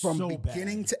 From So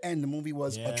beginning bad. to end, the movie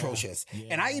was Yeah, atrocious, yeah.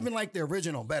 and I even like the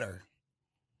original better.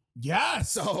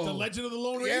 Yes. So- The Legend of the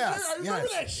Lone Ranger. Yes, I remember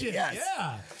yes, that shit. yes.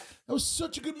 Yeah. That was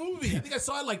such a good movie. I think I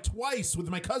saw it like twice with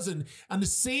my cousin on the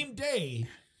same day.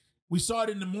 We saw it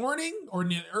in the morning or in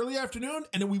the early afternoon,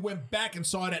 and then we went back and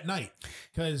saw it at night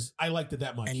because I liked it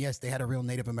that much. And yes, they had a real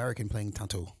Native American playing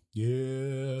Tonto.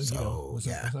 Yeah. So,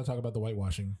 let's not talk about the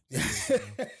whitewashing.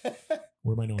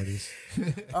 We're minorities.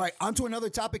 All right, on to another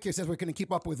topic here. Says we're going to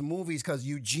keep up with movies because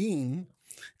Eugene,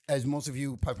 as most of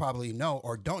you probably know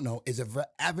or don't know, is an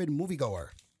avid moviegoer.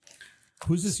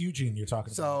 Who's this Eugene you're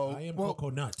talking So, about? I am well, Coco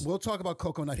Nuts. We'll talk about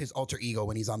Coconut, his alter ego,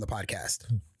 when he's on the podcast.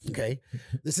 Okay,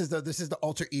 this is the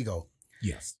alter ego.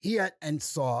 Yes. He had and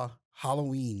saw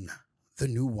Halloween, the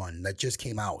new one that just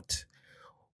came out.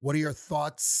 What are your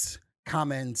thoughts,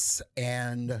 comments,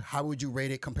 and how would you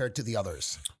rate it compared to the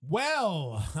others?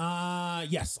 Well,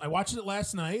 yes, I watched it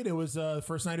last night. It was the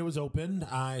first night it was open.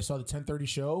 I saw the 10:30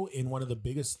 show in one of the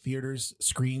biggest theaters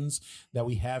screens that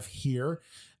we have here,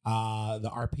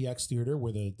 the RPX theater,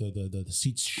 where the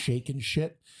seats shake and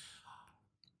shit.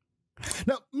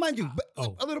 Now, mind you,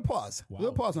 oh. a little pause. Wow. A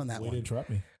little pause on that Way one. to interrupt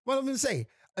me. Well, I'm going to say,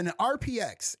 an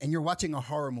RPX, and you're watching a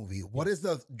horror movie. What is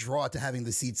the draw to having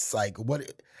the seats like?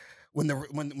 What when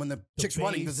the chick's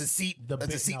running, does the seat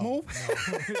move?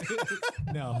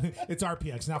 No. No, it's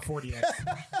RPX, not 40X.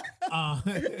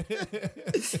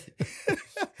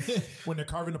 When they're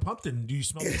carving a pumpkin, do you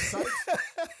smell the spice?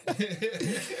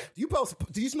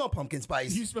 Do you smell pumpkin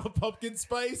spice? Do you smell pumpkin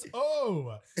spice?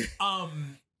 Oh,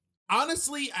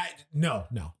 honestly, no.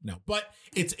 But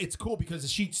it's cool because the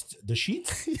seats.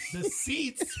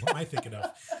 What am I thinking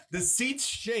of? The seats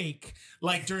shake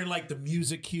like during like the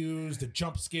music cues, the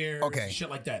jump scares, shit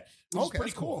like that. It was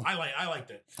pretty cool. I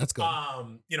liked it. That's good.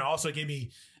 Also it gave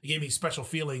me special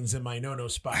feelings in my no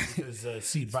spot because the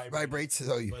seat vibrates.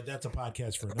 So But that's a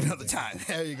podcast for another time.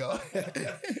 There you go.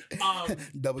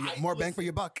 More bang for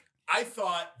your buck. I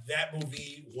thought that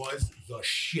movie was the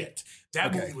shit.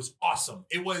 That movie was awesome.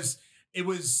 It was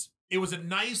a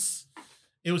nice,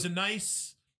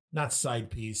 not side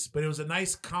piece, but it was a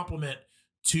nice compliment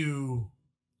to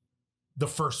the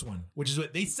first one, which is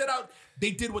what they set out.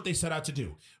 They did what they set out to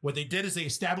do. What they did is they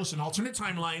established an alternate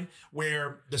timeline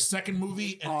where the second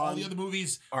movie and all the other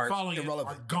movies following it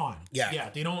are gone. Yeah.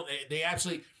 They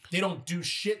don't do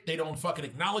shit. They don't fucking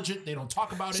acknowledge it. They don't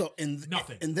talk about it.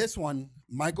 Nothing. In this one,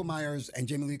 Michael Myers and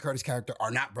Jamie Lee Curtis' character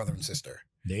are not brother and sister.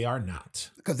 They are not,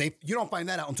 because you don't find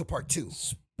that out until part 2.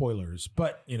 Spoilers,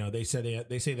 but they say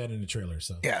that in the trailer.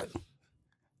 So yeah,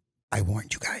 I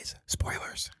warned you guys.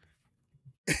 Spoilers.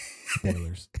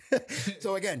 Spoilers.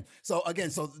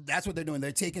 So that's what they're doing.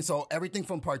 They're taking everything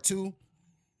from part 2.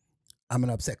 I'm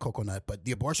gonna upset Coconut, but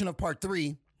the abortion of part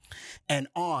 3 and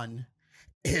on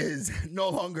is no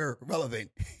longer relevant.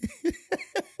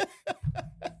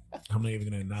 I'm not even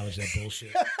going to acknowledge that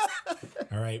bullshit.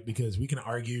 All right, because we can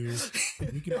argue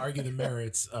the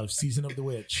merits of Season of the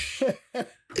Witch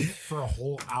for a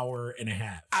whole hour and a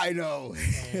half. I know.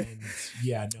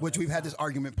 And which we've had this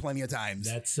argument plenty of times.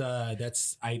 You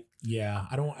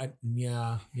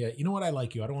know what? I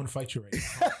like you. I don't want to fight you right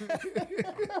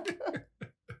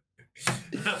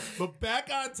now. But back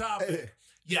on topic.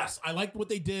 Yes, I liked what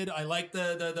they did. I like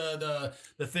the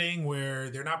thing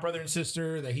where they're not brother and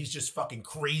sister, that he's just fucking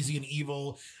crazy and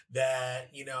evil, that,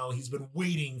 he's been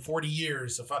waiting 40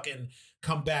 years to fucking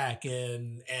come back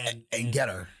and get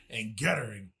her. And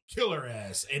kill her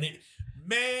ass. And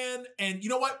you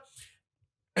know what?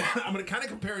 I'm going to kind of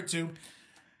compare it to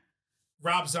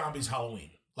Rob Zombie's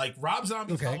Halloween. Like Rob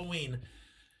Zombie's Halloween,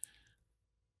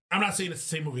 I'm not saying it's the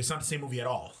same movie. It's not the same movie at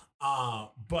all.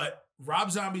 But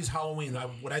Rob Zombie's Halloween,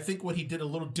 what he did a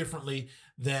little differently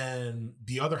than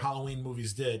the other Halloween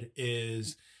movies did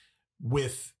is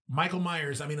with Michael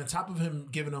Myers. I mean, on top of him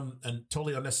giving him a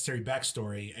totally unnecessary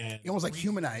backstory, and he almost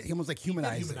humanized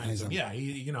him. Yeah,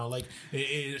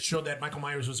 it showed that Michael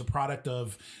Myers was a product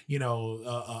of a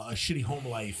shitty home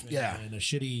life, and a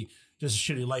shitty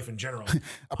life in general,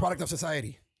 a product of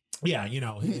society. Yeah,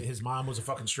 his mom was a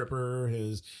fucking stripper.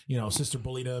 His, sister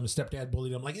bullied him. His stepdad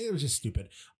bullied him. Like, it was just stupid.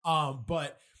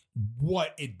 But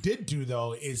what it did do,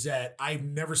 though, is that I've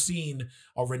never seen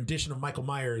a rendition of Michael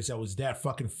Myers that was that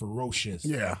fucking ferocious,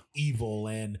 evil,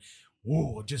 and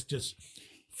just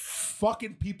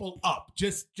fucking people up.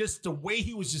 Just the way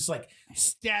he was just like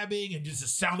stabbing, and just the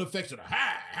sound effects of the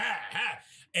ha ha ha.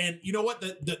 And you know what?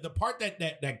 The part that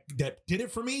did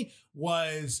it for me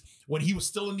was when he was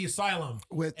still in the asylum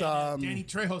with Danny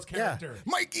Trejo's character,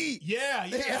 Mikey. Yeah.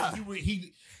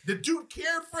 He the dude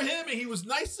cared for him, and he was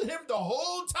nice to him the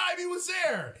whole time he was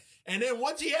there. And then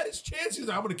once he had his chance, he was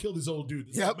like, "I'm gonna kill this old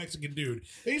dude, this Mexican dude."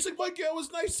 And he's like, "Mikey, I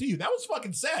was nice to you." That was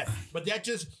fucking sad, but that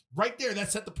just right there, that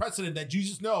set the precedent that you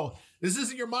just know this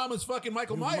isn't your mama's fucking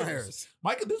Michael Myers.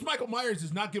 This Michael Myers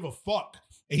does not give a fuck,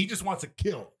 and he just wants to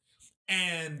kill.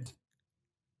 And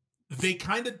they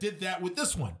kind of did that with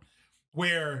this one,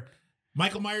 where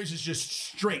Michael Myers is just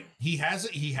straight. He has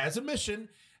a mission,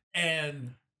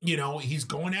 and he's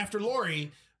going after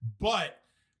Laurie. But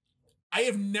I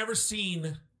have never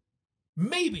seen.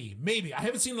 Maybe I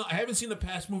haven't seen the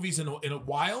past movies in a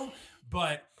while.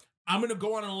 But I'm gonna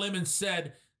go on a limb and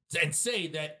say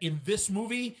that in this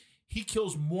movie he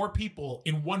kills more people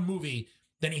in one movie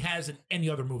than he has in any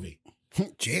other movie.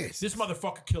 Jeez. This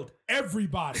motherfucker killed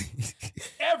everybody.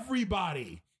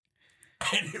 Everybody.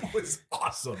 And it was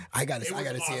awesome. I gotta see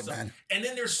it, man. And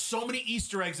then there's so many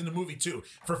Easter eggs in the movie too.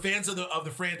 For fans of the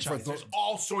franchise, there's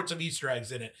all sorts of Easter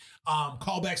eggs in it.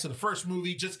 Callbacks to the first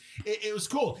movie. Just it was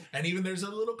cool. And even there's a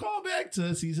little callback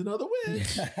to Season of the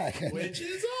Witch, which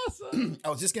is awesome. I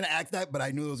was just gonna ask that, but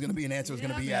I knew it was gonna be an answer. It was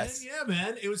gonna be yes. Yeah,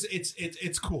 man.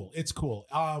 It's cool. It's cool.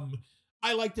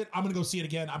 I liked it. I'm gonna go see it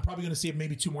again. I'm probably gonna see it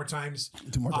maybe 2 more times.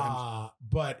 2 more times.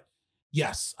 But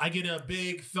yes, I get a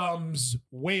big thumbs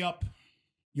way up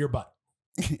your butt.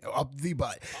 Up the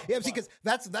butt. Yeah, see, because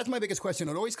that's my biggest question.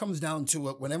 It always comes down to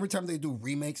it. Whenever time they do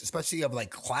remakes, especially of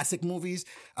like classic movies,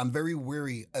 I'm very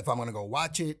weary if I'm gonna go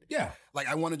watch it. Yeah. Like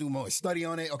I want to do more study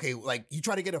on it. Okay, like you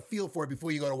try to get a feel for it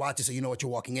before you go to watch it, so you know what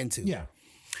you're walking into. Yeah.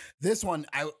 This one,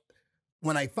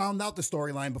 when I found out the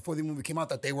storyline before the movie came out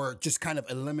that they were just kind of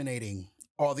eliminating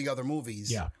all the other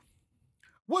movies. Yeah.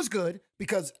 Was good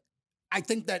because I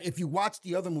think that if you watch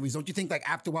the other movies, don't you think like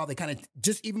after a while they kind of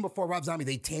just even before Rob Zombie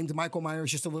they tamed Michael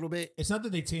Myers just a little bit? It's not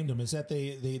that they tamed him; it's that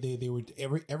they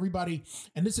were everybody.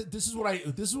 And this is what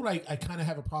I kind of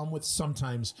have a problem with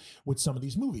sometimes with some of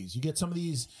these movies. You get some of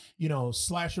these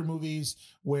slasher movies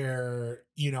where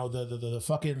the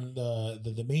fucking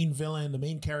the main villain, the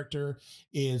main character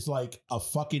is like a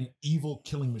fucking evil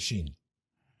killing machine.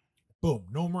 Boom.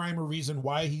 No rhyme or reason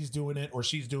why he's doing it or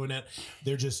she's doing it.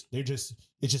 It's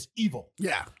just evil.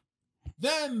 Yeah.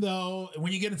 Then though,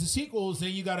 when you get into sequels,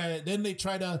 then they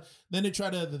try to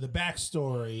the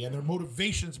backstory and their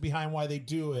motivations behind why they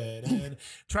do it and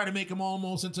try to make him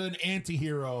almost into an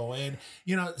anti-hero. And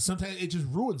sometimes it just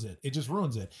ruins it.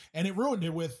 And it ruined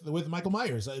it with Michael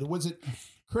Myers. Was it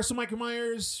Curse of Michael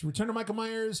Myers, Return of Michael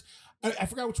Myers? I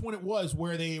forgot which one it was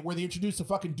where they introduced the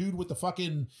fucking dude with the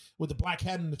black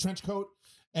hat and the trench coat,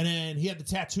 and then he had the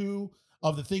tattoo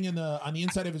of the thing on the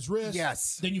inside of his wrist.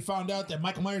 Yes. Then you found out that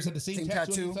Michael Myers had the same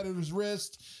tattoo on the inside of his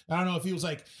wrist. I don't know if he was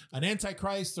like an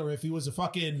antichrist or if he was a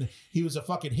fucking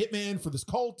hitman for this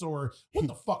cult or what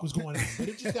the fuck was going on. But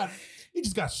it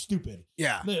just got stupid.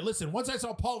 Yeah. Listen, once I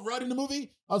saw Paul Rudd in the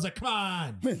movie, I was like, come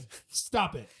on,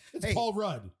 stop it. It's Paul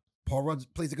Rudd. Paul Rudd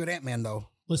plays a good Ant-Man though.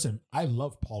 Listen, I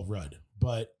love Paul Rudd,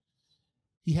 but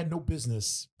he had no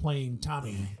business playing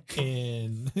Tommy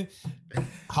in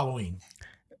Halloween.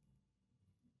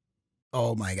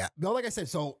 Oh my God. No, like I said,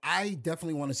 so I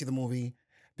definitely want to see the movie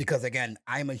because again,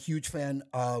 I'm a huge fan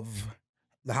of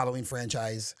the Halloween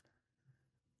franchise,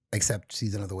 except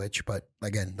Season of the Witch. But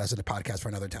again, that's a podcast for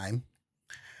another time.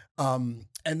 And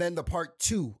then the part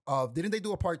 2 of, didn't they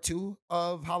do a part 2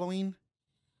 of Halloween?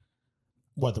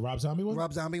 What, the Rob Zombie one?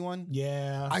 Rob Zombie one?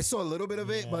 Yeah. I saw a little bit of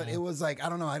it, but it was like, I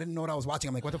don't know. I didn't know what I was watching.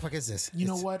 I'm like, what the fuck is this? You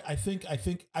know what? I think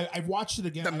I watched it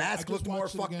again. The mask looked more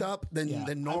fucked up than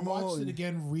normal. I watched it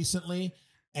again recently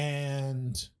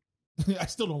and I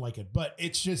still don't like it, but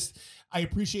it's just, I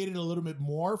appreciate it a little bit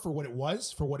more for what it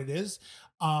was, for what it is.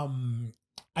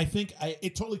 I think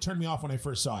it totally turned me off when I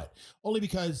first saw it, only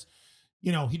because,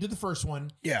 he did the first one.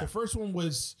 Yeah. The first one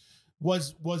was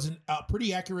a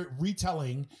pretty accurate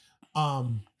retelling.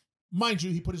 Mind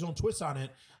you, he put his own twist on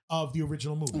it of the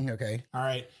original movie. Okay. All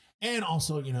right. And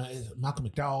also, Malcolm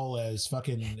McDowell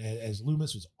as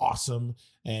Loomis was awesome.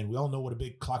 And we all know what a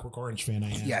big Clockwork Orange fan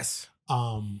I am. Yes.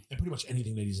 And pretty much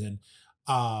anything that he's in.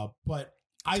 But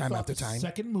I thought the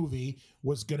second movie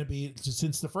was going to be,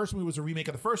 since the first movie was a remake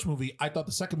of the first movie, I thought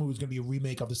the second movie was going to be a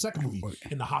remake of the second movie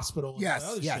in the hospital.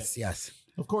 Yes.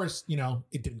 Of course,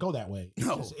 it didn't go that way.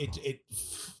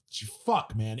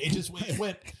 Fuck, man. It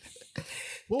went.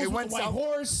 What was with the white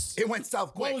horse? It went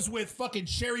south quick. What was with fucking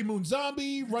Sherry Moon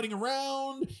Zombie running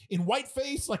around in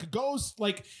whiteface like a ghost?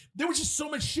 Like, there was just so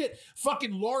much shit.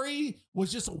 Fucking Laurie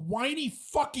was just a whiny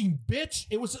fucking bitch.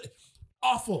 It was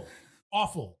awful.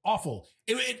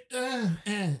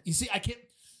 You see, I can't.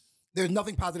 There's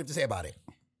nothing positive to say about it.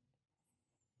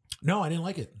 No, I didn't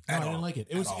like it. I didn't like it.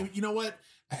 It was, you know what?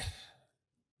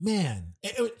 Man,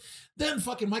 then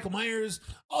fucking Michael Myers,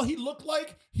 all he looked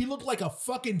like a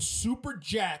fucking super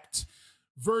jacked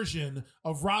version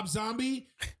of Rob Zombie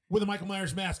with a Michael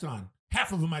Myers mask on.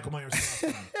 Half of a Michael Myers mask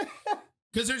on.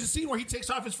 Because there's a scene where he takes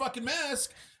off his fucking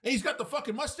mask and he's got the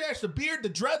fucking mustache, the beard, the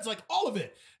dreads, like all of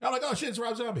it. And I'm like, oh shit, it's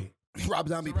Rob Zombie. Rob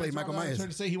Zombie played Michael Myers. Trying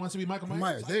to say he wants to be Michael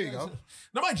Myers. There you go.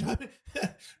 No, mind you,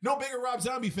 no bigger Rob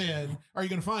Zombie fan are you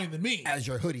going to find than me. As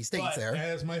your hoodie states there.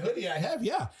 As my hoodie I have,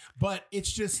 yeah. But it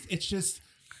just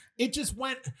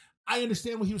went. I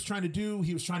understand what he was trying to do.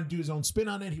 He was trying to do his own spin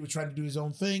on it. He was trying to do his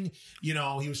own thing. He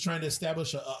was trying to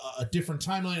establish a different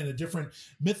timeline and a different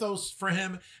mythos for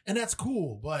him. And that's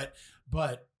cool. But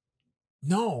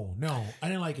No, I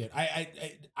didn't like it.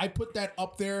 I put that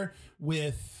up there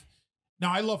with.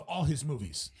 Now I love all his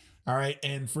movies. All right,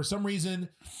 and for some reason,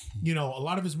 a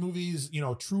lot of his movies,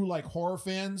 true like horror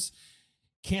fans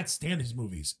can't stand his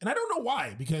movies, and I don't know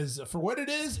why. Because for what it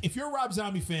is, if you're a Rob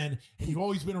Zombie fan and you've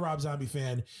always been a Rob Zombie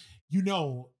fan, you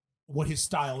know what his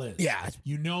style is. Yeah.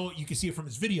 You can see it from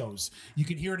his videos. You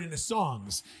can hear it in his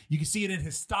songs. You can see it in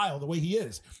his style, the way he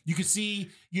is. You can see,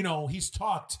 he's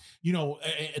talked,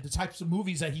 the types of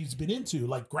movies that he's been into,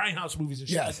 like Grindhouse movies and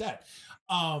shit like that.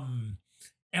 And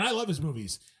I love his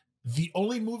movies. The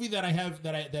only movie that I have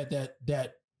that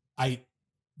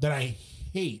I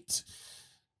hate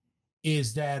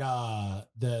is that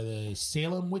the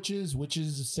Salem witches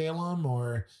of Salem,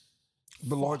 or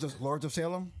The Lords of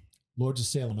Salem? Lords of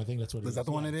Salem, I think that's what it is. Is that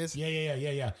the one it is?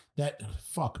 Yeah. That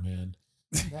fuck, man.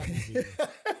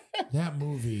 That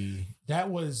movie. That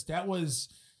was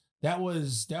what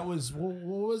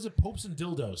was it? Popes and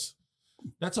dildos.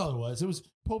 That's all it was. It was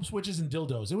popes, witches, and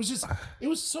dildos. It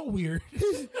was so weird.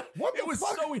 What the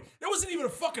fuck? So weird. It wasn't even a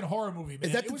fucking horror movie, man.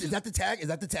 Is that the tag? Is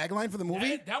that the tagline for the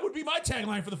movie? That would be my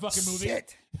tagline for the fucking movie.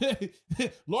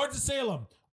 Shit. Lords of Salem,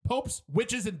 popes,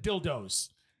 witches, and dildos.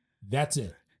 That's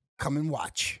it. Come and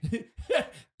watch.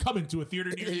 Coming to a theater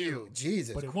near you.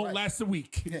 Jesus. But it won't last a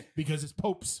week because it's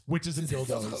popes, witches, and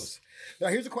dildos. Now,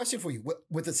 here's a question for you.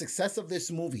 With the success of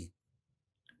this movie,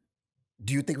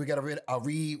 do you think we got a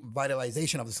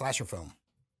revitalization of the slasher film?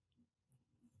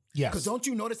 Yes. Because don't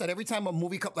you notice that every time a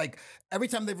movie every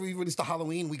time they release the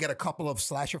Halloween, we get a couple of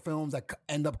slasher films that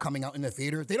end up coming out in the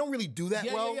theater. They don't really do that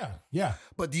well. Yeah.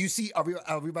 But do you see a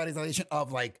revitalization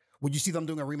of, like, would you see them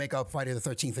doing a remake of Friday the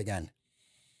 13th again?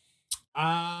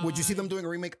 Would you see them doing a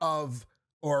remake of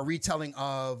or a retelling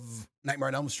of Nightmare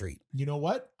on Elm Street? You know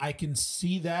what? I can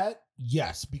see that.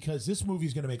 Yes, because this movie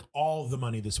is going to make all the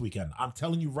money this weekend. I'm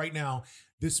telling you right now,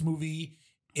 this movie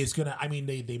is going to,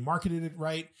 they marketed it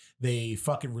right. They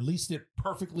fucking released it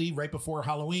perfectly right before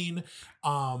Halloween.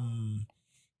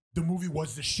 The movie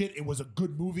was the shit. It was a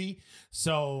good movie.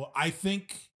 So I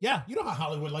think, you know how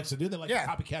Hollywood likes to do. They like to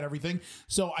copycat everything.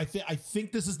 So I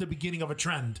think this is the beginning of a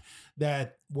trend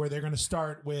where they're going to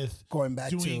start with going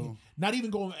back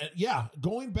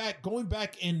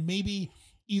and maybe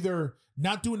either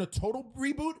not doing a total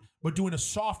reboot, but doing a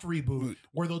soft reboot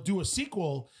where they'll do a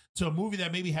sequel to a movie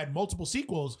that maybe had multiple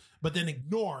sequels, but then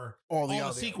ignore all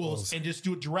the sequels and just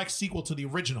do a direct sequel to the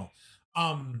original.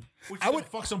 Which I would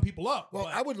fuck some people up. Well,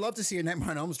 I would love to see a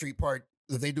Nightmare on Elm Street part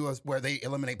that they do where they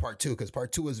eliminate part 2, because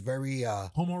part 2 is very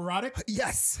homoerotic.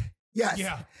 Yes.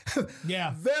 Yeah.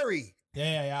 Very.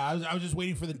 Yeah. I was just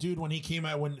waiting for the dude when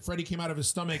Freddy came out of his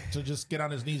stomach to just get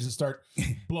on his knees and start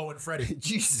blowing Freddy.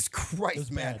 Jesus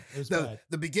Christ, man. It was bad.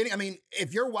 The beginning,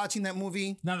 if you're watching that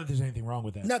movie. Not that there's anything wrong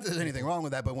with that. Not that there's anything wrong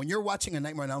with that, but when you're watching a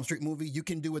Nightmare on Elm Street movie, you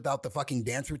can do without the fucking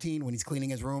dance routine when he's cleaning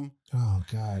his room. Oh,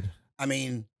 God.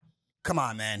 Come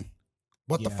on, man.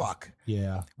 What the fuck?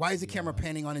 Yeah. Why is the camera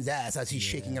panning on his ass as he's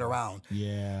shaking it around?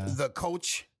 Yeah. The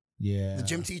coach. Yeah. The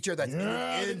gym teacher that's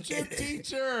the gym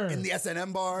teacher in the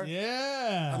S&M bar.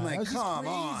 Yeah. I'm like, come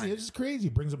on. It's just crazy.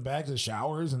 Brings him back to the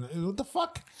showers and what the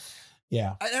fuck?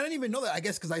 Yeah. I didn't even know that. I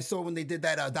guess because I saw when they did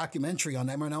that documentary on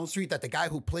Nightmare on Elm Street that the guy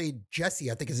who played Jesse,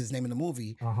 I think is his name in the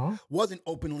movie, was an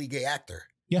openly gay actor.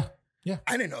 Yeah.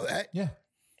 I didn't know that. Yeah.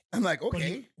 I'm like,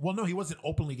 okay. No, he wasn't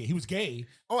openly gay. He was gay.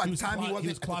 Oh, at the time he wasn't. He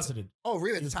was closeted. Oh,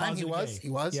 really? At the time he was? He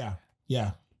was?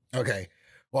 Yeah. Okay.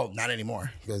 Well, not anymore.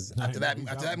 Because after that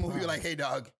movie, you're like, hey,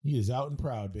 dog. He is out and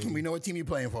proud, baby. We know what team you're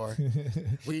playing for.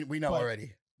 we know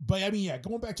already. But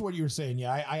going back to what you were saying,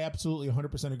 I absolutely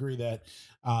 100% agree that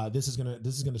this is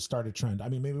gonna start a trend.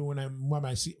 Maybe when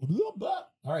I see,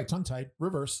 all right, tongue tied,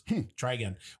 reverse, try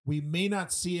again. We may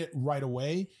not see it right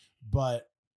away, but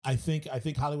I think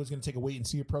Hollywood's going to take a wait and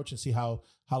see approach and see how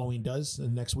Halloween does in the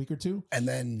next week or two, and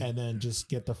then just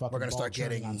get the fucking. We're going to start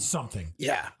getting on something.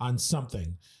 Yeah, on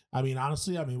something.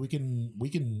 Honestly, we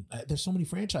can. There's so many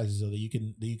franchises though that you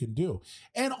can do,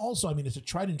 and also, it's a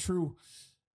tried and true,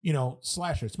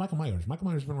 slasher. It's Michael Myers. Michael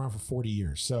Myers has been around for 40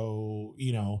 years, so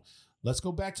let's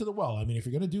go back to the well. If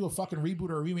you're going to do a fucking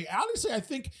reboot or a remake, honestly, I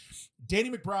think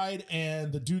Danny McBride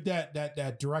and the dude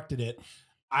that directed it.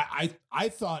 It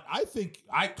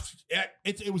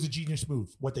was a genius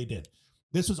move what they did.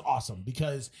 This was awesome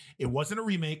because it wasn't a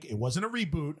remake, it wasn't a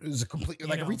reboot. It was a complete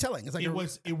a retelling. It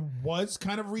was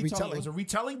kind of a retelling. It was a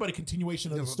retelling, but a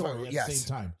continuation of the story at the same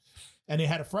time. And it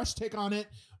had a fresh take on it,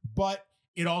 but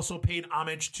it also paid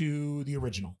homage to the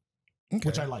original,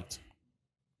 which I liked.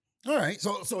 All right,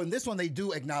 so in this one they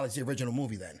do acknowledge the original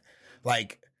movie then,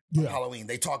 like. on Yeah. Halloween.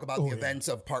 They talk about Oh, the yeah. events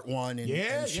of part one and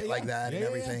shit like that and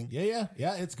everything. Yeah.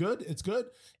 It's good. It's good.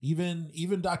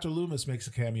 Even Dr. Loomis makes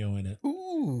a cameo in it.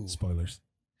 Ooh. Spoilers.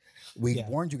 We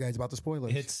warned you guys about the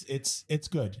spoilers. It's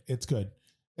good. It's good.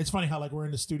 It's funny how like we're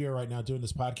in the studio right now doing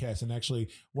this podcast, and actually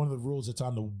one of the rules that's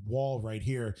on the wall right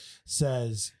here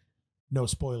says no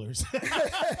spoilers.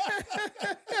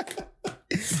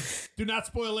 Do not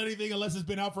spoil anything unless it's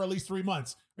been out for at least 3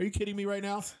 months. Are you kidding me right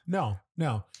now? No. I'm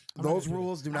not Those gonna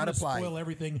rules do I'm not gonna apply. Spoil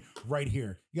everything right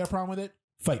here. You got a problem with it?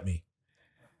 Fight me.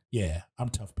 Yeah, I'm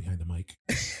tough behind the mic.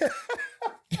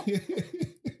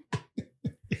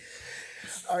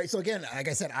 All right. So again, like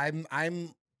I said,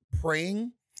 I'm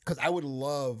praying because I would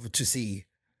love to see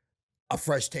a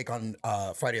fresh take on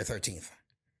Friday the 13th.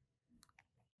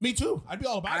 Me too. I'd be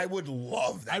all about I it. would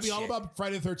love that. I'd be all shit. about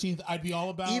Friday the 13th. I'd be all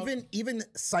about even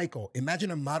Psycho. Imagine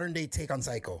a modern day take on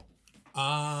Psycho.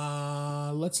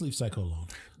 Let's leave Psycho alone.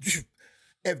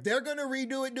 If they're gonna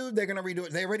redo it, dude, they're gonna redo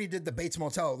it. They already did the Bates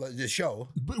Motel, the show.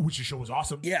 Which the show was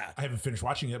awesome. Yeah. I haven't finished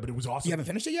watching it, but it was awesome. You haven't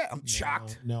finished it yet? I'm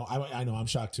shocked. No, I know. I'm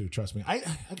shocked too. Trust me.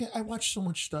 I watch so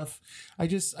much stuff. I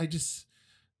just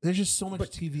there's just so much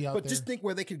TV out But there. just think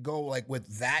where they could go, like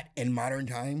with that in modern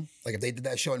time. Like if they did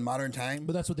that show in modern time.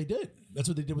 But that's what they did. That's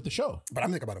what they did with the show. But I'm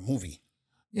thinking about a movie.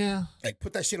 Yeah. Like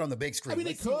put that shit on the big screen. I mean,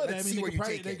 Let's they could. See, let's see where you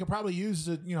take they it. could probably use,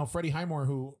 Freddie Highmore,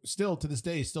 who still to this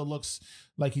day still looks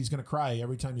like he's gonna cry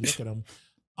every time you look at him.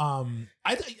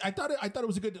 I thought it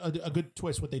was a good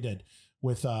twist what they did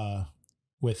with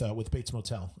Bates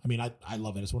Motel. I mean, I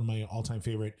love it. It's one of my all time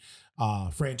favorite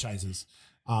franchises.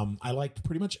 I liked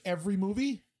pretty much every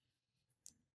movie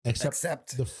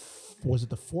except was it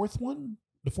the fourth one?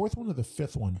 The fourth one or the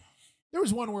fifth one? There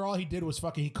was one where all he did was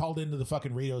he called into the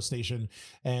fucking radio station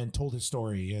and told his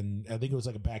story. And I think it was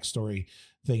like a backstory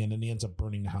thing. And then he ends up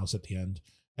burning the house at the end.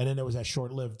 And then there was that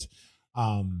short-lived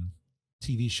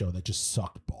TV show that just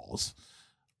sucked balls.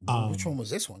 Which one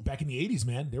was this one? Back in the 80s,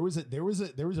 man. There was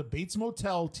a Bates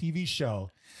Motel TV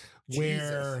show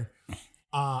where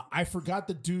I forgot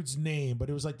the dude's name, but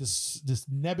it was like this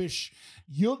nebbish.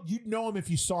 You'd know him if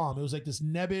you saw him. It was like this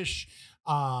nebbish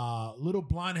little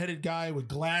blonde-headed guy with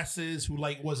glasses who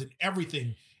like was in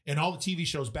everything in all the TV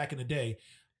shows back in the day,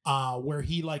 where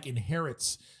he like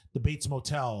inherits the Bates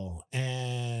Motel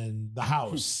and the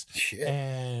house. Shit.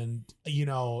 And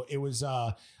it was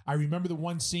I remember the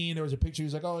one scene, there was a picture, he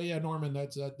was like, oh yeah, Norman,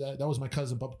 that was my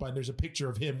cousin, and there's a picture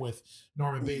of him with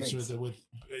Norman Bates with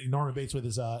Norman Bates with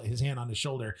his hand on his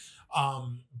shoulder.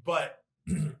 But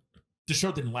the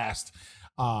show didn't last.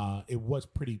 It was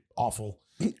pretty awful.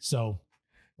 So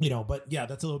but yeah,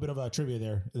 that's a little bit of a trivia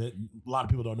there that a lot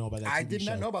of people don't know about that. I TV did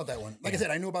not show. know about that one. Like I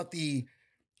said, I knew about the It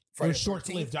Friday was the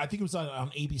short-lived. 13th. I think it was on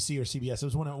ABC or CBS. It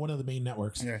was one of the main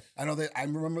networks. Yeah, I know that. I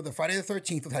remember the Friday the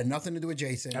 13th, which had nothing to do with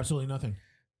Jason. Absolutely nothing.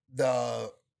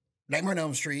 The Nightmare on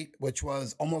Elm Street, which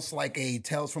was almost like a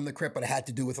Tales from the Crypt, but it had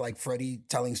to do with like Freddy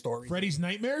telling stories. Freddy's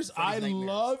Nightmares. Freddy's Nightmares.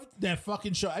 Loved that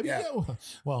fucking show. I mean, Yeah.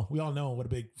 well, we all know what a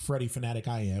big Freddy fanatic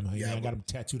I am. I Yeah, got him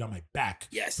tattooed on my back.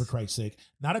 Yes. For Christ's sake.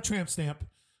 Not a tramp stamp,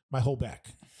 my whole back.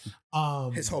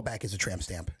 His whole back is a tramp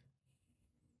stamp.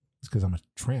 It's because I'm a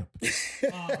tramp.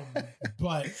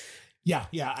 But yeah.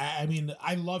 I mean,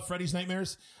 I love Freddy's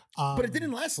Nightmares. But it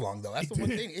didn't last long, though. That's the one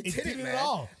thing. It didn't, at man.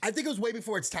 all. I think it was way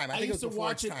before its time. I think used it to was before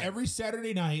watch its it time. every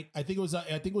Saturday night. I think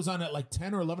it was on at like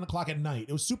 10 or 11 o'clock at night.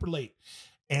 It was super late,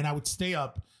 and I would stay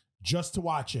up just to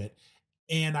watch it.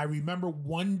 And I remember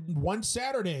one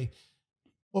Saturday.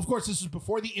 Well, of course, this was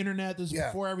before the internet. This was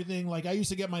before everything. Like I used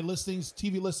to get my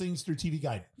TV listings through TV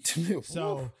Guide.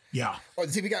 So yeah. Or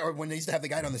the TV guy, or when they used to have the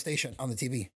guide on the station on the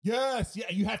TV. Yes, yeah.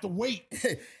 You have to wait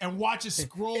and watch it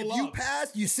scroll If up. you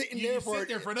pass, you sitting You there sit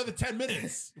there for another 10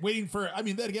 minutes waiting for. I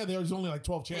mean, then again, there was only like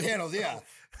 12 channels. channels. Yeah.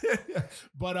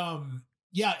 But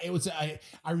yeah, it was. I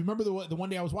remember the one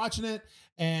day I was watching it,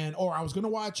 or I was gonna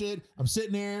watch it. I'm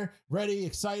sitting there, ready,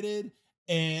 excited,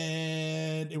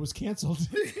 and it was canceled.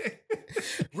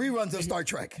 Reruns of Star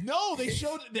Trek. No, they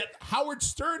showed that Howard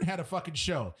Stern had a fucking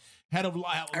show. Had a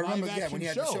live remember, action when he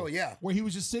had show, the show, yeah. where he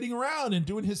was just sitting around and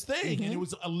doing his thing, and it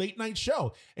was a late night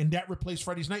show, and that replaced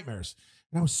Freddy's Nightmares.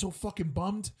 And I was so fucking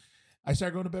bummed. I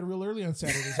started going to bed real early on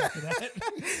Saturdays after that.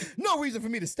 No reason for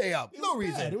me to stay up. No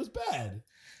reason. It was bad.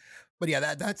 But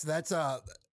yeah, that's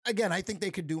again, I think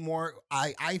they could do more.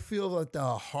 I feel that the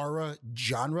horror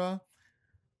genre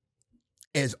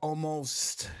is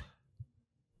almost,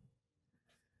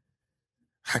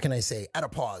 how can I say, at a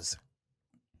pause.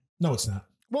 No, it's not.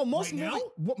 Well, most Right now?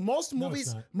 most No, movies,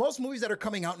 it's not. most movies that are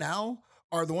coming out now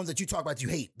are the ones that you talk about. You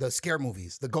hate the scare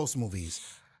movies, the ghost movies,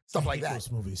 stuff I like hate that.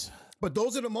 those movies. But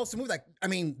those are the most movies. Like, I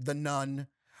mean, The Nun,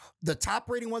 The top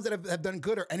rating ones that have done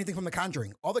good are anything from The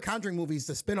Conjuring. All the Conjuring movies,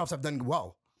 the spin-offs have done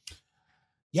well.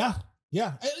 Yeah.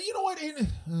 Yeah. You know what?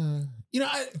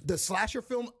 The slasher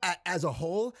film as a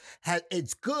whole,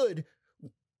 it's good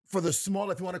for the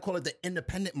small, if you want to call it the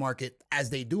independent market, as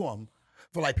they do them.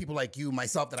 For like people like you,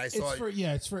 myself, that I saw.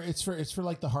 It's for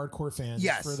like the hardcore fans.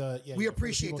 Yes, for the, we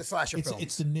appreciate the slasher film.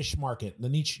 It's the niche market, the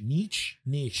niche, niche,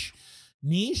 NICHE.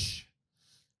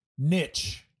 I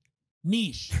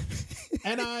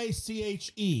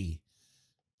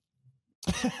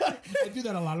do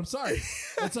that a lot. I'm sorry.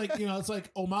 It's like it's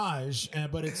like homage,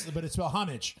 but it's spelled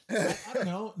homage. I don't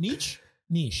know, niche.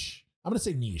 I'm gonna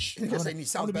say niche. I'm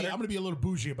gonna be a little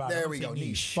bougie about it. There we go,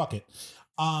 niche. Fuck it.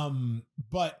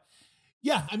 But.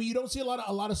 Yeah, I mean, you don't see a lot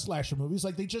of slasher movies.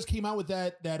 Like they just came out with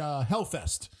that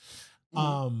Hellfest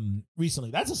recently.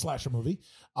 That's a slasher movie.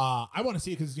 I want to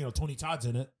see it because Tony Todd's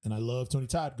in it, and I love Tony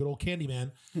Todd, good old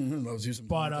Candyman. Loves you some.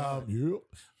 But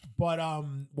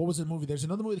what was the movie? There's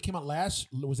another movie that came out last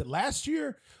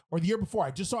year or the year before? I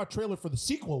just saw a trailer for the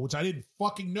sequel, which I didn't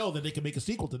fucking know that they could make a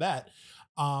sequel to that.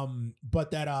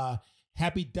 But that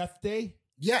Happy Death Day.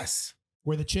 Yes.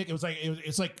 Where the chick,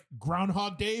 it's like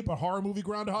Groundhog Day, but horror movie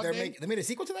Groundhog Day. They made a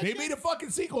sequel to that? They made a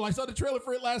fucking sequel. I saw the trailer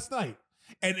for it last night.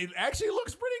 And it actually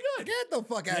looks pretty good. Get the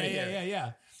fuck out of here.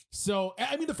 Yeah. So,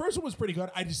 I mean, the first one was pretty good.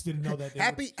 I just didn't know that.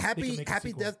 Happy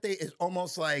Death Day is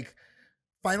almost like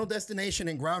Final Destination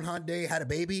and Groundhog Day had a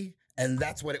baby. And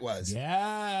that's what it was.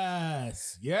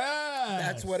 Yes.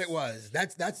 That's what it was.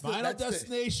 That's Final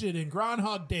Destination and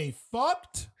Groundhog Day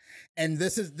fucked. And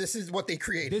this is what they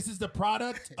created. This is the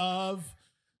product of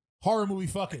horror movie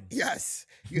fucking. Yes.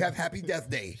 You have Happy Death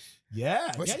Day.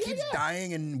 Yeah. Where she keeps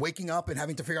dying and waking up and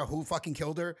having to figure out who fucking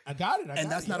killed her. I got it. And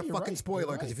that's not a fucking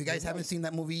spoiler, because if you guys haven't seen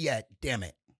that movie yet, damn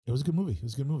it. It was a good movie.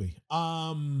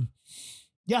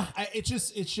 Yeah, it's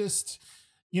just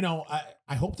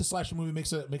I hope the slasher movie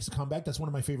makes a comeback. That's one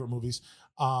of my favorite movies.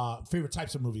 Favorite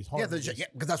types of movies. Horror movies.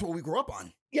 Because that's what we grew up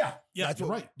on. Yeah.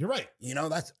 You're right.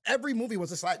 That's every movie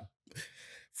was a slash.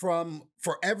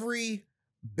 For every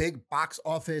big box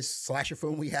office slasher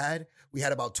film we had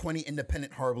about 20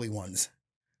 independent horribly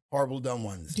done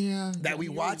ones. Yeah. That we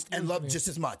watched and loved just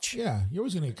as much. Yeah. You're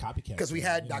always going to get copycats. Because we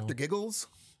had Dr. Giggles.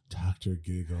 Dr.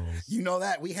 Giggles. You know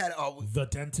that. We had The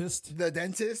Dentist.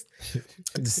 The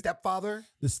Stepfather.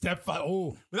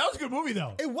 Oh, but that was a good movie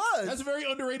though. It was. That's a very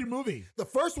underrated movie. The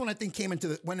first one I think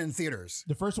went in theaters.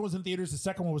 The first one was in theaters. The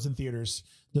second one was in theaters.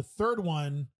 The third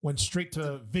one went straight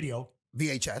to video.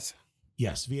 VHS.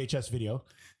 Yes, VHS video.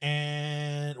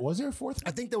 And was there a fourth one?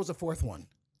 I think there was a fourth one.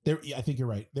 I think you're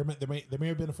right. There may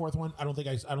have been a fourth one. I don't think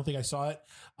I saw it.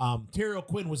 Terry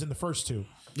O'Quinn was in the first two.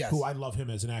 Yes. Who I love him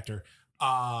as an actor.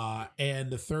 And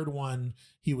the third one,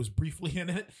 he was briefly in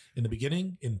it in the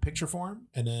beginning in picture form,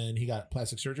 and then he got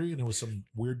plastic surgery, and it was some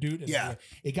weird dude. And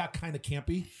it got kind of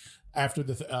campy after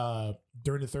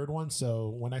during the third one. So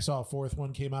when I saw a fourth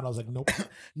one came out, I was like, nope,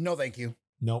 no, thank you.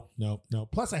 Nope.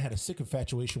 Plus, I had a sick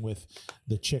infatuation with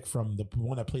the chick from the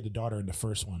one that played the daughter in the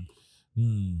first one.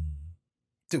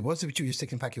 Dude, what's it with your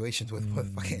sick infatuations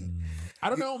with fucking? I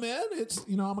don't know, man. It's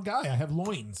I'm a guy. I have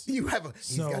loins. He's got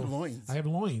loins. I have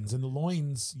loins, and the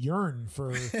loins yearn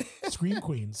for scream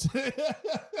queens.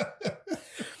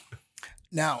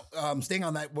 Now, staying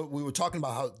on that, what we were talking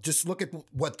about, how just look at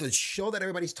what the show that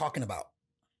everybody's talking about.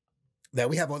 That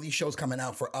we have all these shows coming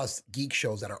out for us geek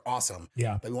shows that are awesome.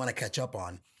 Yeah. That we want to catch up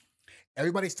on.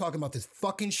 Everybody's talking about this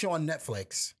fucking show on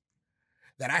Netflix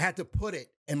that I had to put it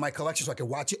in my collection so I could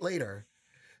watch it later.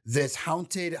 This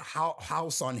haunted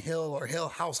house on Hill or Hill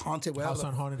House haunted. House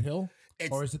on Haunted Hill?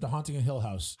 Or is it The Haunting of Hill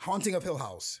House? Haunting of Hill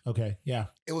House. Okay, yeah.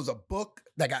 It was a book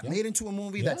that got made into a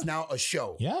movie that's now a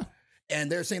show. Yeah.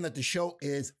 And they're saying that the show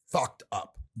is fucked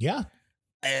up. Yeah.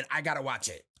 And I got to watch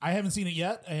it. I haven't seen it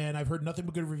yet, and I've heard nothing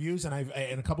but good reviews, and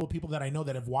a couple of people that I know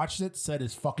that have watched it said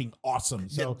it's fucking awesome.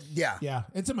 So yeah,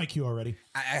 it's in my queue already.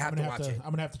 I have to watch it.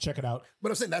 I'm gonna have to check it out. But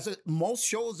I'm saying most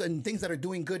shows and things that are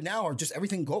doing good now are just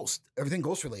everything ghost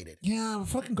related. Yeah,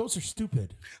 fucking ghosts are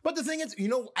stupid. But the thing is,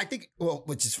 I think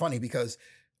which is funny because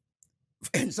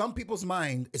in some people's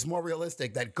mind, it's more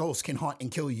realistic that ghosts can haunt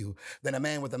and kill you than a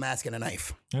man with a mask and a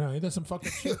knife. I know, ain't that some fucked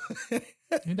up shit?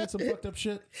 Ain't that some fucked up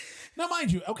shit? Now,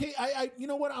 mind you, okay, I you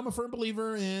know what? I'm a firm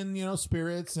believer in,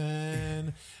 spirits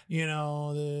and,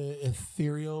 the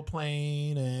ethereal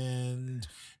plane and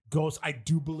ghosts. I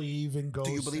do believe in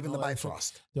ghosts. Do you believe in the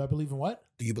Bifrost? Do I believe in what?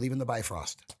 Do you believe in the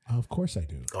Bifrost? Of course I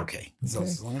do. Okay. So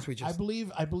as long as we just...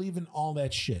 I believe in all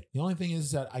that shit. The only thing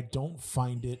is that I don't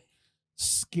find it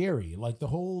scary. Like the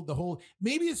whole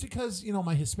maybe it's because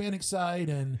my Hispanic side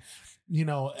and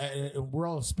we're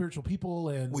all spiritual people.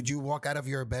 And would you walk out of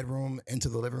your bedroom into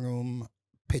the living room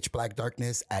pitch black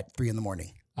darkness at 3 a.m?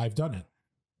 I've done it.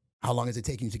 How long does it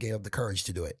take you to get up the courage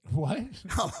to do it? What?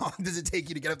 How long does it take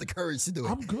you to get up the courage to do it?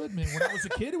 I'm good, man. When I was a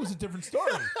kid, it was a different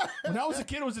story.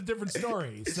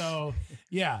 So,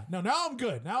 yeah. No, now I'm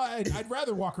good. Now I'd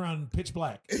rather walk around pitch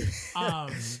black.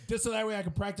 Just so that way I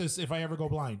can practice if I ever go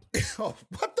blind. Oh,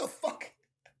 what the fuck?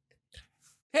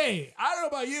 Hey, I don't know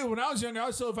about you. When I was younger, I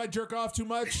was told if I jerk off too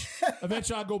much,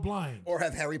 eventually I'll go blind. Or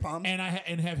have hairy palms?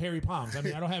 And have hairy palms. I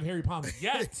mean, I don't have hairy palms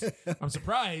yet. I'm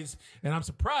surprised. And I'm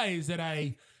surprised that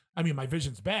I mean, my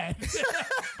vision's bad,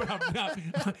 but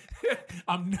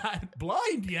I'm not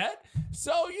blind yet.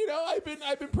 So, you know,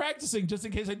 I've been practicing just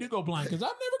in case I do go blind, because I'm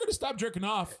never going to stop jerking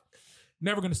off.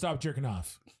 Never going to stop jerking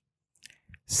off.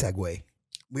 Segue.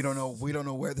 We don't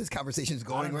know where this conversation is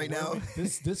going right now.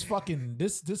 This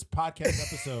podcast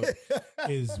episode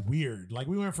is weird. Like,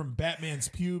 we went from Batman's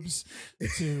pubes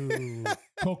to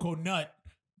Coco Nut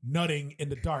nutting in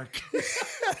the dark.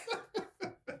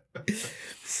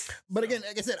 But again,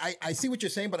 like I said, I see what you're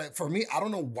saying, but for me, I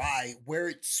don't know why. Where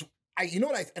it's,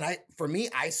 for me,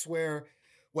 I swear,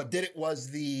 what did it was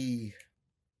the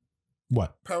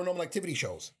What? Paranormal Activity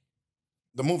shows,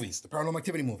 the movies, the Paranormal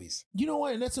Activity movies. You know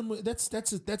what? And that's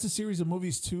a series of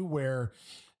movies too, where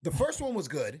the first one was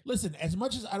good. Listen, as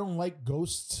much as I don't like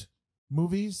ghost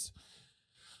movies,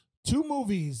 two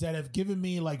movies that have given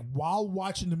me, like, while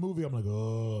watching the movie, I'm like,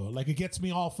 oh, like, it gets me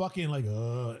all fucking like,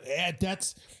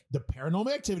 that's the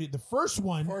Paranormal Activity. The first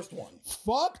one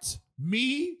fucked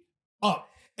me up,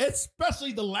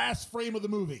 especially the last frame of the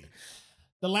movie,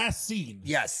 the last scene.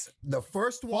 Yes, the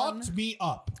first one fucked me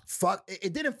up.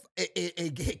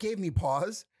 It gave me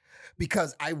pause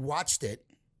because I watched it.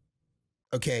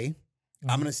 Okay, mm-hmm.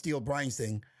 I'm gonna steal Brian's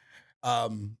thing.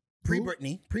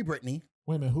 Pre-Britney.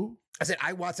 Wait a minute, who? I said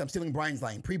I watched. I'm stealing Brian's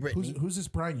line. Pre-Britney. Who's this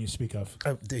Brian you speak of?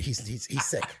 Dude, he's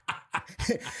sick.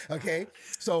 Okay,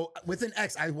 so with an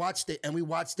ex, I watched it, and we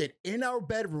watched it in our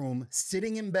bedroom,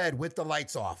 sitting in bed with the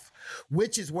lights off,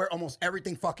 which is where almost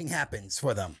everything fucking happens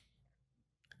for them.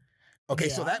 Okay,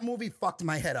 yeah. So that movie fucked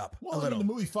my head up a little. I mean, the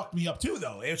movie fucked me up too,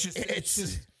 though. It's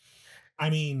just. I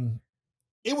mean,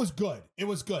 it was good. It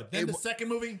was good. Then the second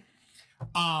movie,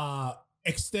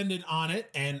 extended on it,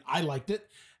 and I liked it.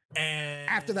 And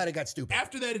after that, it got stupid.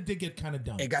 After that, it did get kind of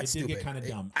dumb. It did get kind of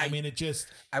dumb.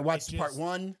 I watched part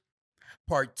 1,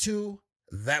 part 2.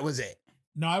 That was it.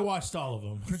 No, I watched all of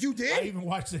them. You did? I even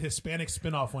watched the Hispanic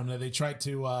spinoff one that they tried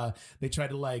to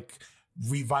like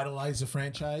revitalize the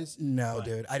franchise. No,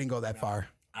 dude, I didn't go that far.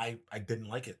 I didn't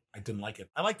like it.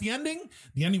 I liked the ending.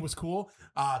 The ending was cool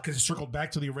because it circled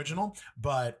back to the original,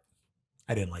 but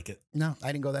I didn't like it. No,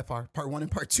 I didn't go that far. Part 1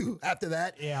 and part 2. After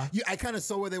that, yeah, I kind of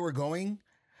saw where they were going.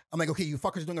 I'm like, okay, you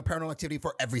fuckers are doing a Paranormal Activity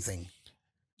for everything.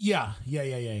 Yeah.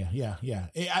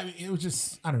 It was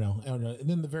just, I don't know. And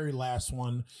then the very last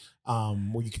one,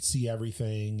 where you could see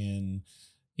everything, and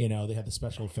you know they had the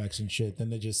special effects and shit. Then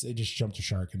they just jumped the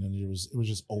shark, and then it was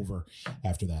just over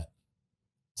after that.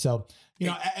 So, you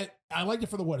know, I liked it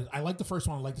for what I liked the first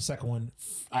one. I liked the second one.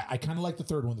 I kind of liked the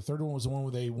third one. The third one was the one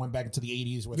where they went back into the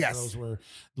 80s where the girls were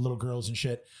the little girls and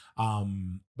shit.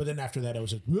 But then after that, it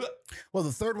was just... Well,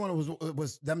 the third one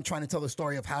was them trying to tell the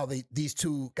story of how these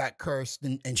two got cursed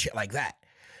and shit like that.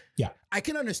 Yeah. I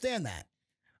can understand that.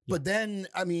 Yeah. But then,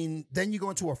 I mean, then you go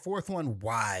into a fourth one.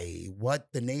 Why? Why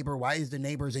is the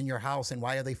neighbors in your house, and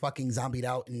why are they fucking zombied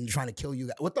out and trying to kill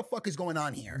you? What the fuck is going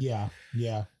on here? Yeah.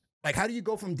 Like, how do you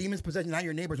go from demons possession, now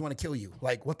your neighbors want to kill you?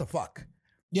 Like, what the fuck?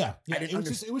 Yeah. It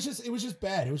was just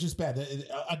bad. It was just bad.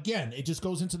 Again, it just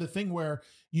goes into the thing where,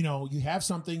 you know, you have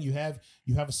something, you have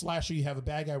a slasher, you have a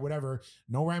bad guy, whatever.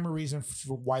 No rhyme or reason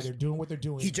for why they're doing what they're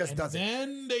doing. He just does it.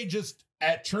 Then they just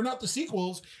churn out the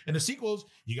sequels, and the sequels,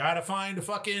 you got to find a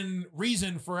fucking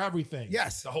reason for everything.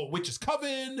 Yes. The whole witch's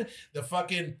coven, the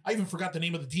fucking, I even forgot the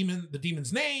name of the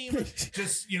demon's name.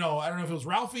 Just, you know, I don't know if it was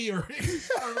Ralphie or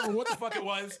I don't know what the fuck it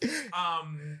was.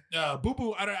 Boo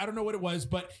Boo, I don't know what it was,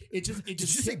 but it just Did you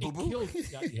say Boo Boo? Killed.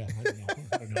 Yeah, I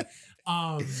don't know.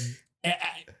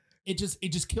 It just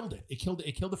killed it. It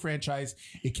killed the franchise.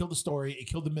 It killed the story. It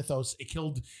killed the mythos. It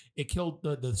killed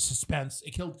the suspense.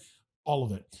 It killed all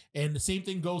of it. And the same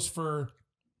thing goes for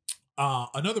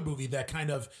another movie that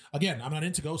kind of, again, I'm not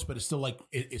into ghosts, but it's still like,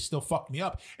 it still fucked me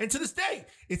up. And to this day,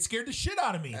 it scared the shit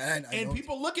out of me. And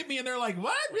people look at me and they're like,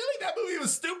 what? Really? That movie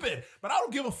was stupid. But I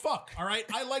don't give a fuck. All right.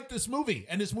 I like this movie.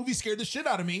 And this movie scared the shit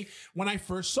out of me when I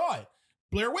first saw it.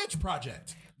 Blair Witch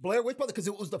Project. Blair Witch Project, because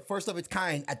it was the first of its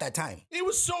kind at that time. It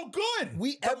was so good.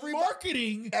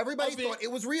 Marketing. Everybody thought it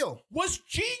was real. Was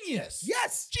genius.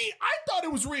 Yes. Gee, I thought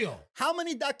it was real. How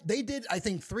many they did, I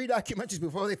think, 3 documentaries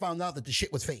before they found out that the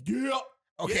shit was fake. Yeah.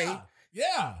 Okay.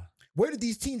 Yeah. Where did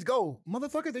these teens go?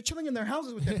 Motherfucker, they're chilling in their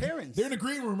houses with their parents. They're in the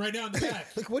green room right now in the back.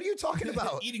 Like, what are you talking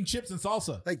about? Eating chips and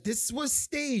salsa. Like, this was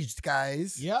staged,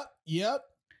 guys. Yep.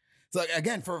 So, like,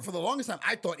 again, for the longest time,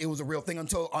 I thought it was a real thing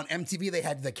until on MTV they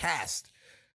had the cast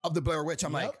of the Blair Witch.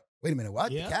 I'm like, wait a minute,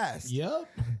 what? Yep. The cast? Yep.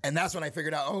 And that's when I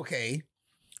figured out, okay.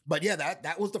 But yeah,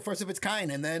 that was the first of its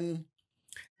kind. And then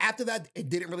after that, it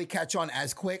didn't really catch on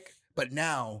as quick. But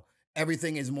now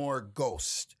everything is more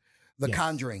Ghost. The Yes.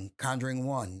 Conjuring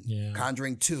 1, Yeah.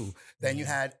 Conjuring 2. Then you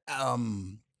had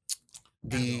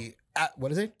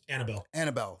what is it?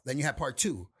 Annabelle. Then you had part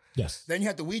 2. Yes. Then you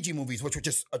had the Ouija movies, which were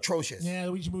just atrocious. Yeah,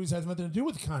 the Ouija movies has nothing to do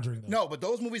with The Conjuring, though. No, but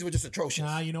those movies were just atrocious.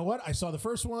 You know what? I saw the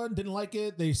first one, didn't like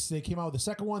it. They came out with the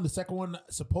second one. The second one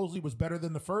supposedly was better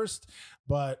than the first,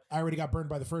 but I already got burned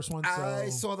by the first one. So I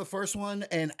saw the first one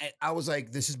and I was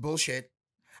like, this is bullshit.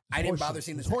 I didn't bother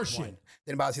seeing the second one.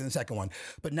 Didn't bother seeing the second one.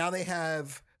 But now they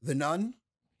have The Nun.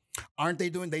 Aren't they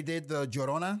doing? They did the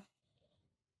Llorona.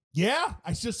 Yeah,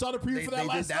 I just saw the preview for that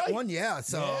last did that night. one. Yeah,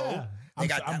 so Yeah. they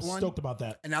got I'm that one. stoked about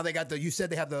that. And now they got the. You said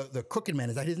they have the Crooked Man.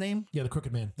 Is that his name? Yeah, the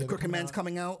Crooked Man. The Crooked Man's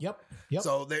coming out. Yep.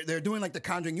 So they're doing like the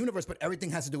Conjuring universe, but everything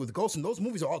has to do with ghosts, and those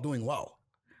movies are all doing well.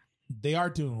 They are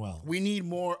doing well. We need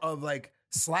more of like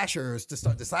slashers to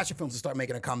start. The slasher films to start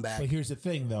making a comeback. But here's the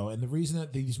thing, though, and the reason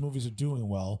that these movies are doing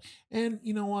well, and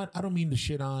you know what? I don't mean to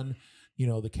shit on,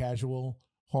 the casual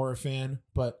horror fan,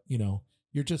 but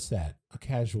you're just that, a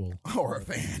casual Horror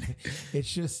fan. It's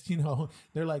just,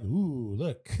 they're like, ooh,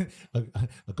 look, a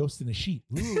ghost in a sheet.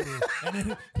 Ooh. And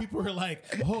then people are like,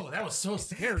 oh, that was so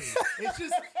scary. It's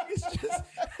just,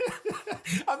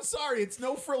 I'm sorry, it's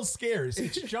no frill scares.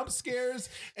 It's jump scares.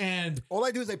 And all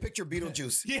I do is I picture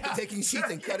Beetlejuice taking sheets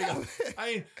and cutting them.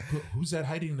 Who's that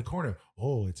hiding in the corner?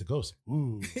 Oh, it's a ghost.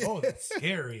 Ooh, oh, that's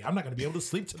scary. I'm not going to be able to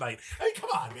sleep tonight. I mean, come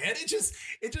on, man. It just,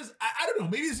 I don't know.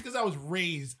 Maybe it's because I was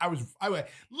raised. I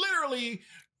literally,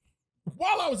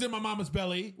 while I was in my mama's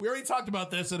belly, we already talked about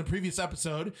this in a previous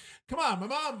episode. Come on,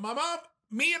 my mom,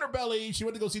 me and her belly, she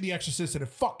went to go see The Exorcist and it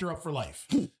fucked her up for life,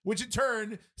 which in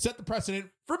turn set the precedent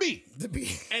for me.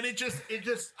 And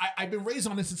I've been raised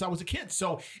on this since I was a kid.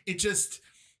 So it just,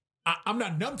 I'm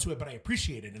not numb to it, but I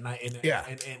appreciate it. And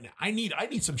I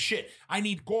need some shit. I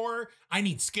need gore. I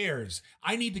need scares.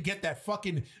 I need to get that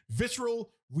fucking visceral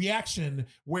reaction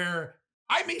where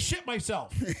I may shit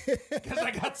myself because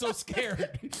I got so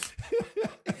scared.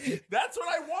 That's what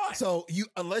I want. So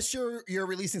unless you're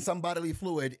releasing some bodily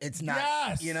fluid, it's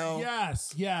not.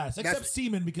 Yes. Except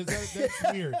semen, because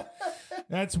that's weird.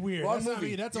 That's weird. Wrong that's movie. Not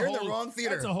me. That's you're in the wrong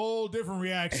theater. That's a whole different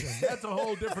reaction. That's a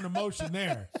whole different emotion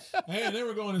there. Hey, they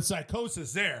were going in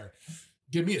psychosis there.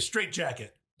 Give me a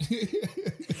straitjacket.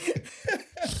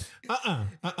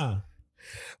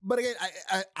 But again,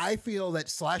 I feel that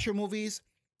slasher movies,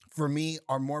 for me,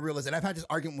 are more realistic. And I've had this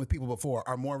argument with people before,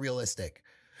 are more realistic.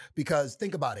 Because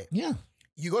think about it. Yeah.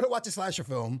 You go to watch a slasher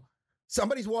film,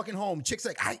 somebody's walking home, chick's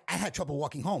like, I had trouble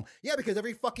walking home. Yeah, because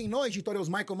every fucking noise, you thought it was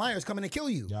Michael Myers coming to kill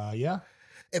you. Yeah.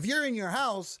 If you're in your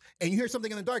house and you hear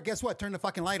something in the dark, guess what? Turn the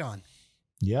fucking light on.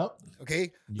 Yep.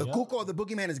 Okay? The cuco or the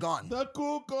boogeyman is gone. The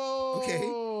cuco. Okay.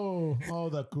 Oh,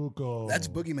 the cuco. That's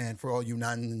boogeyman for all you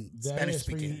non-Spanish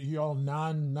speaking. For you all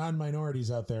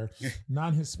non-minorities out there,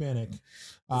 non-Hispanic.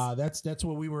 That's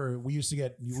what we used to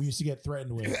get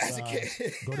threatened with. As a kid.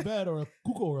 Go to bed or a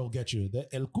cuco will get you. The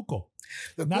el cuco.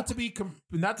 Not to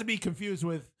be confused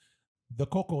with the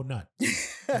cocoa nut.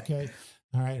 Okay.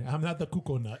 All right. I'm not the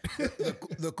cuco nut.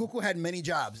 The cuco had many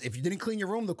jobs. If you didn't clean your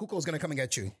room, the cuco is going to come and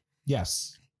get you.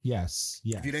 Yes.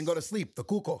 If you didn't go to sleep, the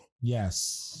cuco.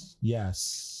 Yes.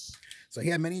 So he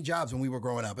had many jobs when we were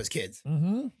growing up as kids.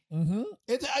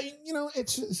 It's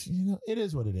just, it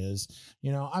is what it is.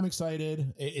 I'm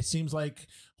excited. It seems like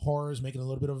horror is making a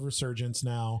little bit of a resurgence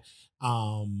now.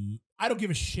 I don't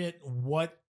give a shit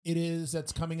what it is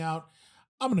that's coming out.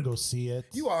 I'm going to go see it.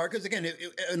 You are, because again,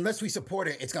 unless we support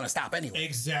it, it's going to stop anyway.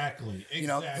 Exactly.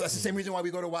 That's the same reason why we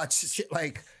go to watch shit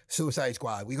like Suicide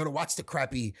Squad. We go to watch the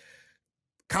crappy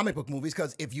comic book movies,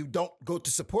 because if you don't go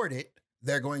to support it,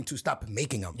 they're going to stop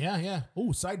making them. Yeah.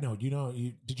 Oh, side note,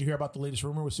 did you hear about the latest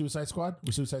rumor with Suicide Squad?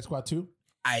 With Suicide Squad 2?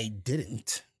 I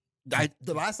didn't.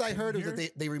 The last I heard was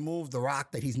that they removed The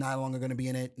Rock, that he's no longer going to be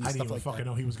in it. And I didn't even fucking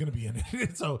know he was going to be in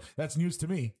it. So that's news to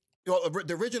me. Well,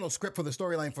 the original script for the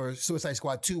storyline for Suicide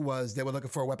Squad 2 was they were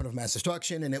looking for a weapon of mass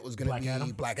destruction, and it was going to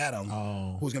be Black Adam,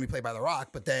 who was going to be played by The Rock.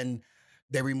 But then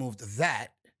they removed that.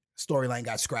 Storyline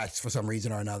got scratched for some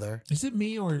reason or another. Is it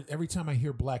me, or every time I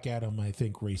hear Black Adam, I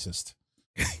think racist?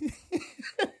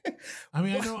 I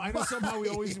mean, I know somehow we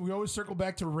always circle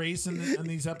back to race in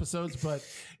these episodes, but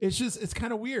it's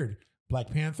kind of weird. Black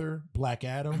Panther, Black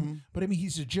Adam, but I mean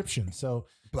he's Egyptian, so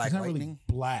Black he's not Lightning. really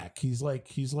black. He's like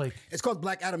It's called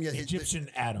Black Adam. Yeah, Egyptian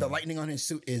Adam. The lightning on his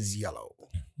suit is yellow.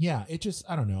 Yeah, it just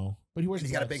I don't know, but he wears. And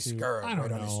he's got a black big suit. scar I don't right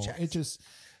know. on his chest. It just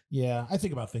yeah, I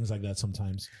think about things like that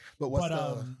sometimes. But what's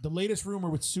the latest rumor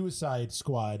with Suicide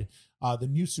Squad, the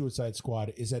new Suicide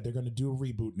Squad, is that they're going to do a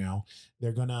reboot now.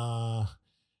 They're gonna.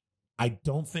 I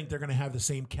don't think they're going to have the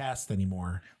same cast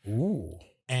anymore. Ooh.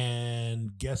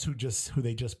 And guess who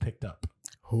they just picked up?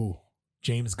 Who?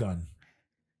 James Gunn.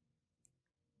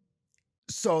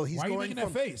 So he's Why are you going making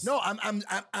from, that face? No,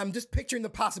 I'm just picturing the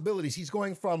possibilities. He's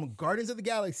going from Guardians of the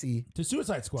Galaxy To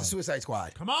Suicide Squad. to Suicide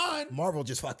Squad. Come on. Marvel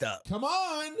just fucked up. Come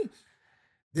on.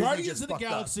 Disney Guardians just of the fucked up.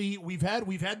 Galaxy. We've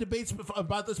had debates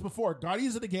about this before.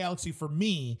 Guardians of the Galaxy for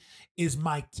me is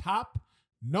my top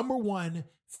number one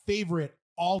favorite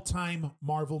all-time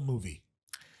Marvel movie.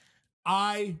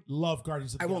 I love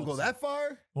Guardians of the I Galaxy. won't go that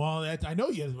far, Well, I know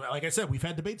you. Like I said, we've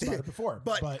had debates about it before.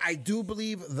 but I do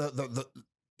believe the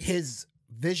his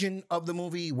vision of the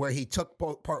movie where he took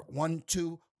part 1,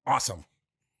 2, awesome,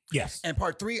 yes, and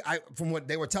part 3, from what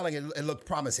they were telling, it looked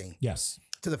promising. yes.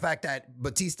 To the fact that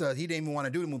Batista, he didn't even want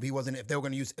to do the movie. He wasn't if they weren't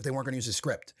going to use his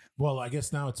script. Well, I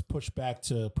guess now it's pushed back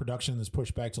to production. Is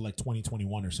pushed back to like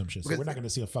 2021 or some shit. So Because we're not going to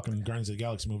see a fucking Guardians of the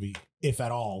Galaxy movie, if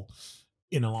at all,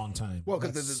 in a long time. Well, that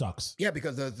because sucks. Yeah,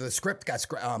 because the script got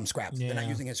scrapped. They're not Yeah.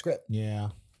 using his script. Yeah.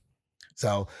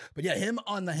 So, but yeah, him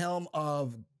on the helm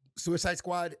of Suicide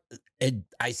Squad,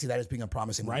 I see that as being a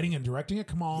promising movie. Writing and directing it.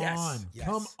 Come on, Yes.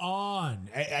 come on!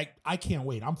 I can't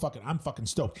wait. I'm fucking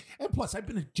stoked. And plus, I've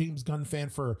been a James Gunn fan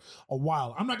for a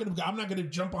while. I'm not gonna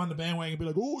jump on the bandwagon and be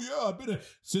like, oh yeah, I've been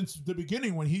since the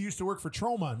beginning when he used to work for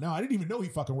Troma. No, I didn't even know he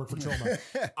fucking worked for Troma.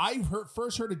 I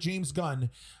first heard of James Gunn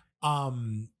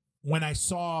when I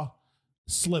saw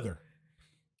Slither.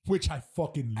 Which I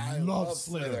fucking love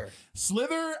Slither.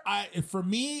 Slither, for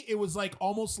me, it was like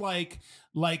almost like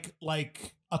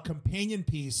a companion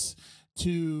piece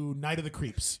to Night of the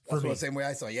Creeps. For That's me. the same way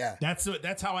I saw. Yeah.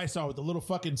 That's how I saw it with the little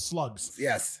fucking slugs.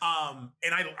 Yes.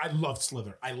 And I love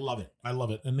Slither. I love it.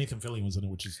 And Nathan Fillion was in it,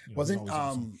 which is Wasn't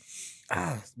always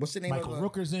awesome. what's the name Michael of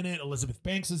Rooker's in it. Elizabeth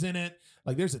Banks is in it.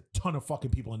 Like there's a ton of fucking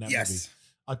people in that movie. Yes.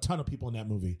 A ton of people in that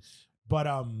movie. But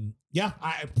yeah,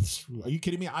 are you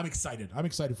kidding me? I'm excited. I'm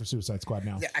excited for Suicide Squad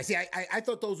now. Yeah, I see. I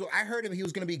thought those were. I heard he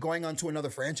was going to be going on to another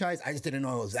franchise. I just didn't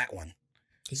know it was that one.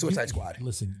 Suicide Squad.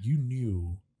 Listen, you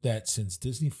knew that since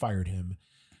Disney fired him,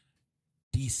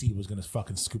 DC was going to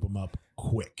fucking scoop him up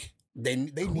quick. They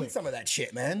need some of that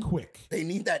shit, man. Quick. They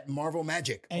need that Marvel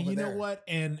magic. And over you know there. what?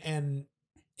 And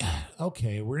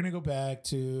okay, we're gonna go back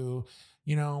to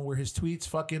were his tweets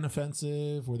fucking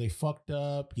offensive? Were they fucked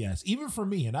up? Yes, even for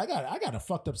me, and I got a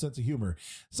fucked up sense of humor.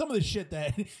 Some of the shit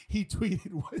that he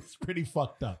tweeted was pretty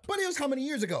fucked up. But it was how many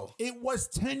years ago? It was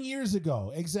 10 years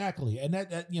ago, exactly, and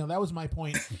that was my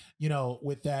point.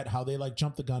 With that, how they like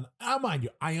jumped the gun. Mind you,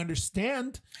 I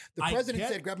understand. The president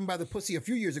said grab him by the pussy a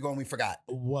few years ago, and we forgot.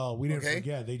 Well, we didn't Okay.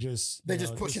 forget. They just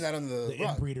pushing that under the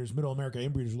rug. inbreeders, middle America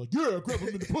inbreeders, were like, yeah, grab him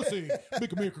in the pussy,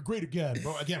 make America great again.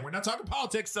 But again, we're not talking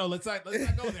politics, so let's not go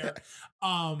there.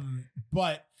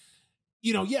 But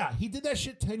yeah, he did that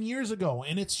shit 10 years ago,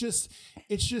 and it's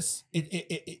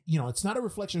not a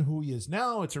reflection of who he is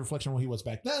now. It's a reflection of who he was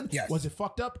back then. Yes. Was it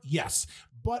fucked up? Yes.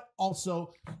 But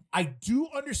also, I do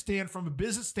understand from a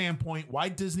business standpoint why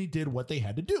Disney did what they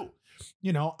had to do.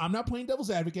 I'm not playing devil's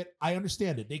advocate. I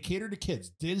understand it. They cater to kids.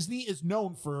 Disney is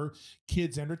known for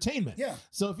kids' entertainment. Yeah.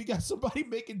 So if you got somebody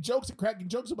making jokes and cracking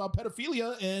jokes about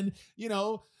pedophilia and,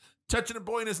 touching a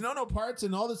boy in his no-no parts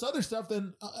and all this other stuff,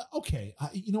 then okay,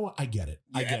 you know what? I get it.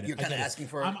 I get it. You're kind of asking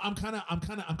for. I'm kind of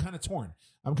torn.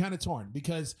 I'm kind of torn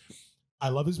because I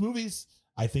love his movies.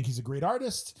 I think he's a great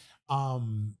artist. Are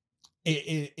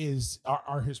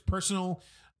his personal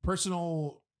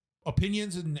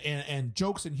opinions and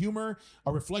jokes and humor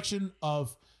a reflection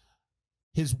of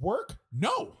his work?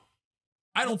 No,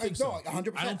 I don't think so.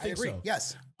 100%. I don't think agree. so.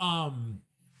 Yes.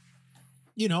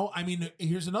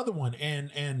 Here's another one,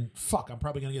 and fuck, I'm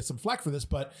probably gonna get some flack for this,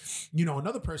 but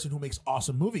another person who makes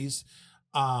awesome movies,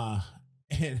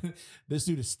 and this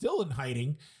dude is still in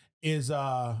hiding, is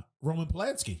Roman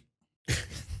Polanski.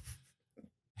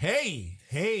 Hey,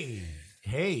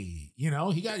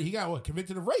 he got what,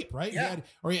 convicted of rape, right? Yeah.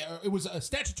 It was a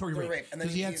statutory rape and then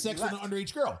because he had sex with an left.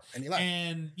 underage girl, And he left.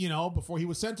 And before he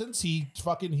was sentenced, he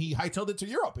hightailed it to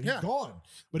Europe, and he's gone,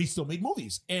 but he still made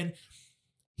movies, and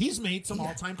he's made some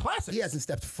all-time classics. He hasn't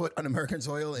stepped foot on American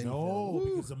soil.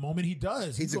 Because the moment he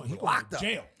does, he's going locked to up.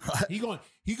 jail. He's going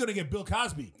to get Bill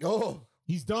Cosby. Oh,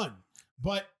 He's done.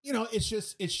 But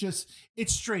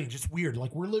it's strange. It's weird.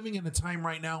 Like we're living in a time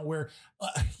right now where,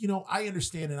 I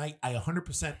understand and I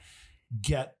 100%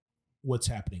 get what's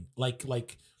happening.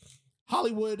 Like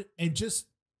Hollywood and just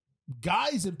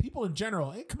guys and people in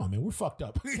general. Hey, come on, man, we're fucked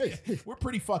up. We're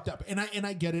pretty fucked up. And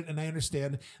I get it. And I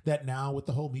understand that now with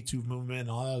the whole Me Too movement and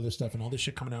all that other stuff and all this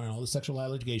shit coming out and all the sexual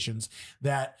allegations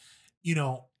that,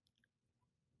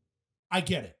 I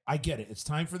get it. It's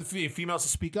time for the females to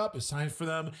speak up. It's time for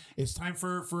them. It's time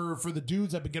for the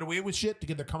dudes that get away with shit to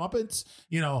get their comeuppance,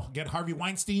 get Harvey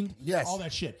Weinstein. Yes. All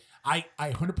that shit. I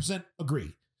 100%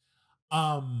 agree.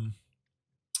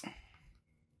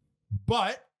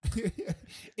 But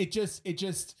it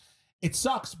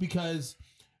sucks because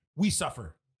we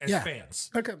suffer as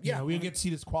fans. Okay. Yeah. We don't get to see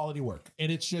this quality work.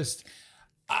 And it's just,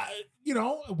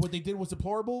 what they did was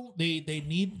deplorable. They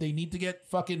need to get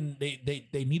fucking,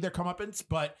 they need their comeuppance.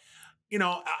 But,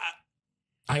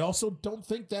 I also don't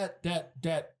think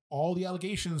that all the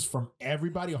allegations from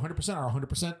everybody 100% are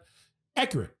 100%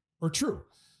 accurate or true.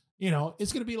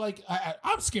 It's going to be like,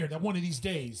 I'm scared that one of these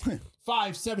days,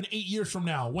 5, 7, 8 years from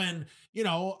now, when,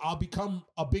 I'll become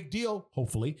a big deal,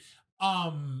 hopefully,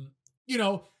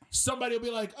 somebody will be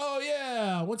like, oh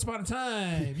yeah, once upon a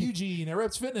time, Eugene at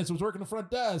Reps Fitness was working the front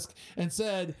desk and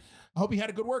said, I hope you had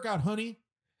a good workout, honey.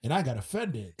 And I got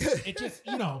offended. It just,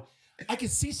 I can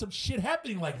see some shit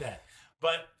happening like that.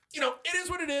 But, it is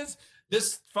what it is.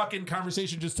 This fucking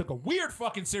conversation just took a weird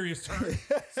fucking serious turn.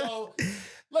 So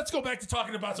let's go back to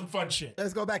talking about some fun shit.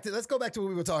 Let's go back to what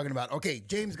we were talking about. Okay,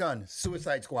 James Gunn,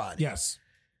 Suicide Squad. Yes.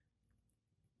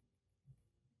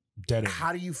 Dead end.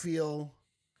 How do you feel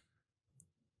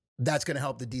that's going to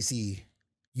help the DC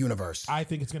universe? I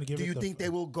think it's going to give. Do you think they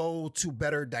will go to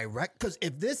better direct? Because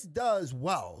if this does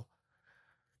well,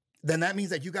 then that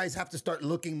means that you guys have to start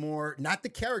looking more, not the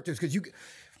characters, because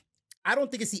I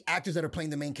don't think it's the actors that are playing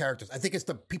the main characters. I think it's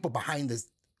the people behind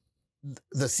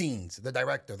the scenes, the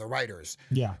director, the writers.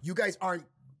 Yeah. You guys aren't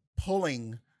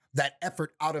pulling that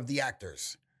effort out of the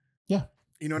actors. Yeah.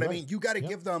 You know what I mean? You got to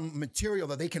give them material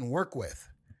that they can work with.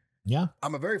 Yeah.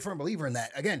 I'm a very firm believer in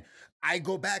that. Again, I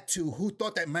go back to who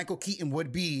thought that Michael Keaton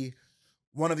would be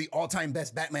one of the all-time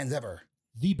best Batmans ever.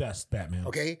 The best Batman.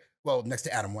 Okay? Well, next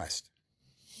to Adam West.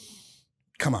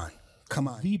 Come on.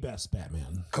 The best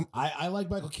Batman. I like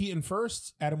Michael Keaton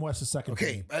first, Adam West is second.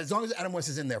 Okay, as long as Adam West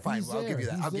is in there, fine. Well, I'll give you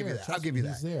that. I'll give you that.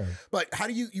 He's there. But how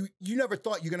do you never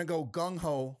thought you're going to go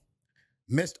gung-ho,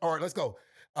 let's go,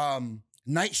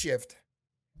 Night Shift,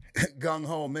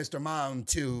 gung-ho, Mr. Mom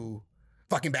to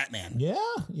fucking Batman. Yeah.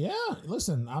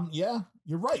 Listen,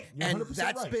 you're right. You're and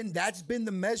 100% that's been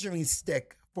the measuring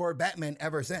stick for Batman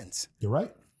ever since. You're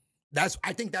right.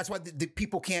 I think that's why the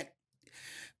people can't.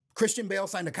 Christian Bale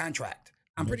signed a contract.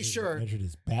 I'm pretty sure. Measured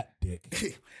his bat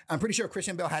dick. I'm pretty sure if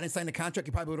Christian Bale hadn't signed a contract,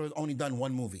 he probably would have only done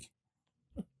one movie.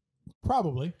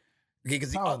 Probably. Okay,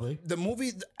 because the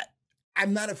movie,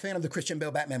 I'm not a fan of the Christian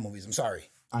Bale Batman movies. I'm sorry.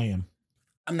 I am.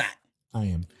 I'm not. I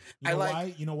am.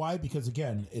 Why? You know why? Because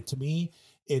again, to me,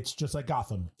 it's just like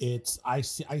Gotham. I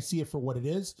see it for what it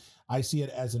is. I see it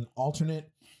as an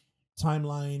alternate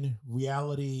timeline,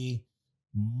 reality,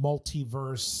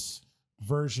 multiverse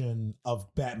version of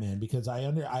Batman, because I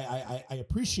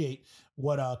appreciate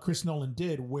what Chris Nolan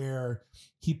did, where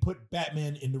he put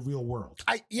Batman in the real world.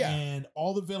 And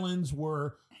all the villains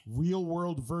were real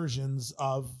world versions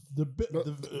of the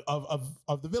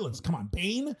villains. Come on,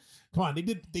 Bane. Come on,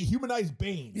 they humanized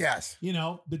Bane. Yes.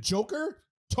 The Joker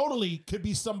totally could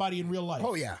be somebody in real life.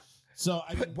 Oh yeah. So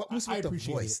what was with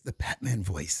the voice, the Batman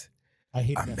voice? I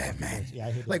hate I'm Batman. Yeah,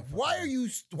 I hate like why are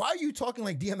you talking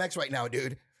like DMX right now,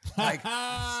 dude? Like,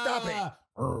 stop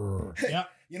it. Yeah.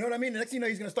 You know what I mean? The next thing you know,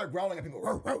 he's going to start growling at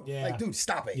people. Yeah. Like, dude,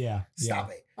 stop it. Yeah.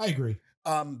 Stop it. I agree.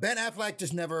 Ben Affleck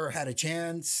just never had a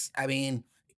chance. I mean,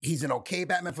 he's an okay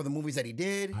Batman for the movies that he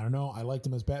did. I don't know. I liked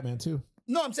him as Batman too.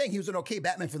 No, I'm saying he was an okay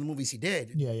Batman for the movies he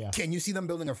did. Yeah. Can you see them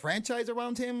building a franchise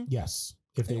around him? Yes.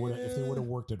 If they would have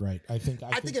worked it right. I think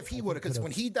if he would have, because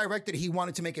when he directed, he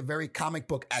wanted to make it very comic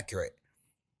book accurate.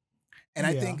 And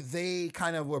I think they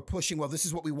kind of were pushing, well, this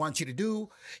is what we want you to do.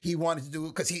 He wanted to do,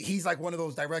 because he's like one of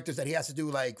those directors that he has to do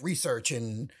like research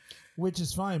and. Which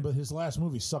is fine, but his last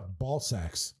movie sucked ball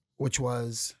sacks. Which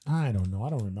was? I don't know. I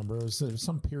don't remember. It was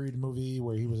some period movie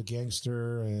where he was a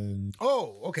gangster and.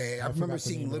 Oh, okay. I remember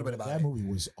seeing a little bit about it. That movie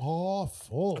was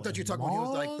awful. I thought you were talking when he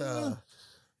was like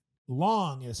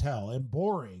long as hell and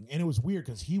boring, and it was weird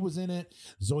because he was in it,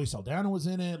 Zoe Saldana was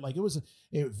in it. Like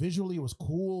visually it was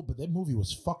cool, but that movie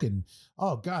was fucking,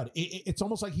 oh god, it's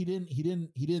almost like he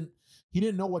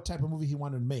didn't know what type of movie he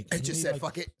wanted to make. And just said,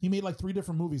 fuck it. He made like 3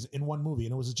 different movies in one movie,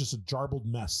 and it was just a jarbled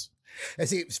mess. And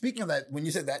see, speaking of that, when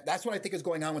you said that, that's what I think is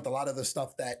going on with a lot of the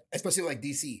stuff that, especially like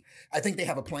DC. I think they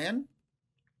have a plan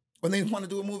when they want to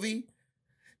do a movie.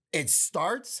 It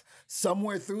starts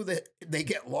somewhere through they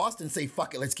get lost and say,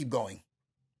 fuck it, let's keep going.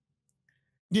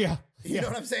 Yeah. You know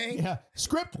what I'm saying? Yeah.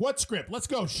 Script? What script? Let's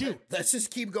go. Shoot. Let's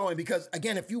just keep going. Because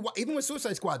again, even with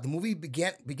Suicide Squad, the movie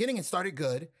beginning and started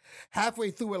good.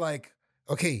 Halfway through, we're like,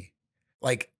 okay,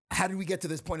 like, how did we get to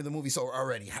this point of the movie so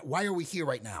already? Why are we here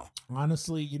right now?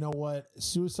 Honestly, you know what?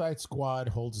 Suicide Squad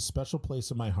holds a special place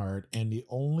in my heart. And the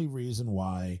only reason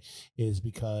why is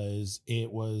because it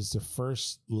was the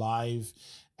first live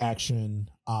action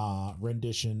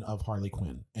rendition of Harley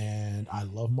Quinn. And I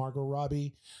love Margot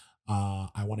Robbie.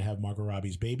 I want to have Margot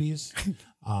Robbie's babies.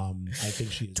 I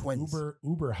think she is Twins.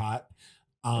 uber hot.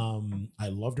 I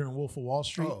loved her in Wolf of Wall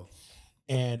Street. Oh.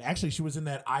 And actually, she was in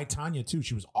that I, Tonya too.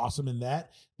 She was awesome in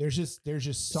that. There's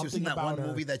just something that about one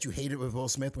movie that you hated with Will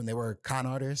Smith when they were con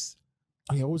artists.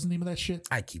 Yeah, what was the name of that shit?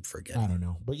 I keep forgetting. I don't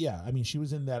know, but yeah, I mean, she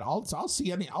was in that. I'll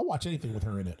watch anything with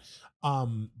her in it.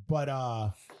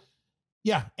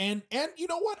 Yeah, and you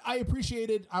know what? I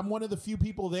appreciated. I'm one of the few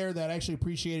people there that actually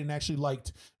appreciated and actually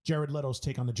liked Jared Leto's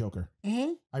take on the Joker.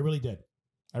 Mm-hmm. I really did.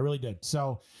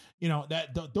 So, you know,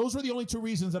 those were the only 2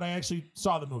 reasons that I actually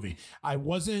saw the movie. I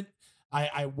wasn't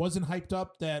hyped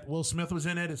up that Will Smith was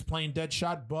in it as playing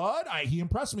Deadshot, but he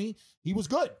impressed me. He was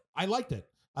good. I liked it.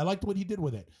 I liked what he did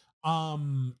with it.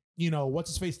 You know, what's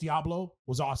his face? Diablo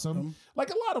was awesome. Mm-hmm. Like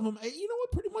a lot of them, you know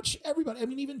what? Pretty much everybody. I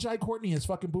mean, even Jai Courtney is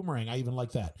fucking Boomerang. I even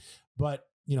like that. But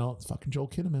you know, it's fucking Joel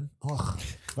Kinnaman. Oh,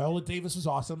 Viola Davis was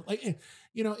awesome. Like,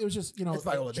 you know, it was just, you know,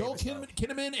 Joel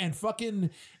Kinnaman and fucking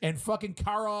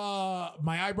Cara.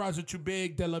 My eyebrows are too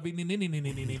big.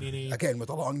 Again, with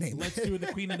a long name. Let's do the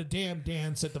Queen of the Damn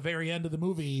dance at the very end of the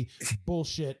movie.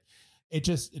 Bullshit. They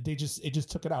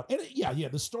just took it out. And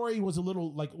the story was a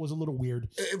little weird.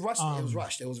 It was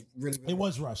rushed. It was really it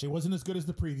was rushed. It wasn't as good as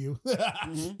the preview.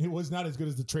 Mm-hmm. It was not as good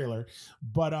as the trailer.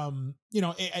 But you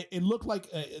know, it looked like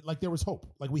there was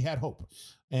hope. Like we had hope.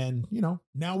 And you know,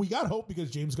 now we got hope because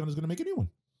James Gunn is going to make a new one.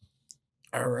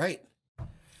 All right.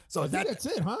 So I think that's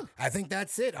it, huh? I think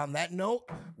that's it. On that note,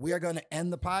 we are going to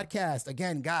end the podcast.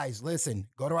 Again, guys, listen,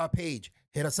 go to our page.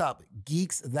 Hit us up,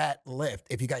 Geeks That Lift.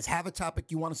 If you guys have a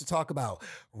topic you want us to talk about,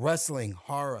 wrestling,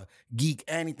 horror, geek,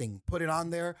 anything, put it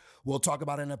on there. We'll talk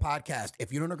about it in a podcast.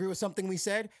 If you don't agree with something we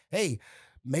said, hey,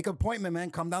 make an appointment,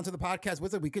 man. Come down to the podcast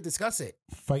with it. We could discuss it.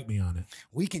 Fight me on it.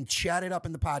 We can chat it up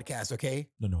in the podcast, okay?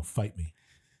 No, fight me.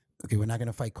 Okay, we're not going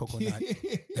to fight Coconut.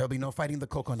 There'll be no fighting the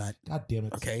Coconut. God damn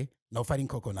it. Okay? No fighting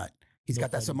Coconut. He's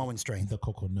got that Samoan strength. The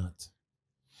Coconut.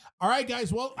 All right,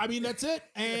 guys. Well, I mean, that's it.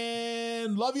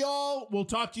 And love y'all. We'll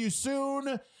talk to you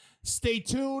soon. Stay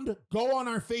tuned. Go on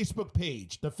our Facebook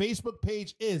page. The Facebook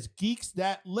page is Geeks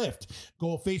That Lift.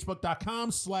 Go to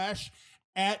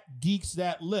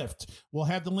facebook.com/@GeeksThatLift. We'll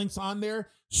have the links on there.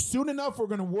 Soon enough, we're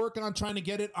going to work on trying to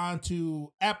get it onto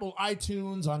Apple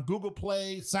iTunes, on Google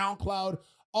Play, SoundCloud,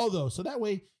 all those. So that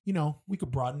way, you know, we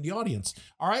could broaden the audience.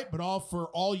 All right. But for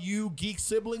all you geek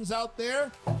siblings out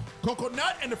there,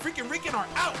 Coconut and the Freaking Rican are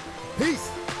out. Peace.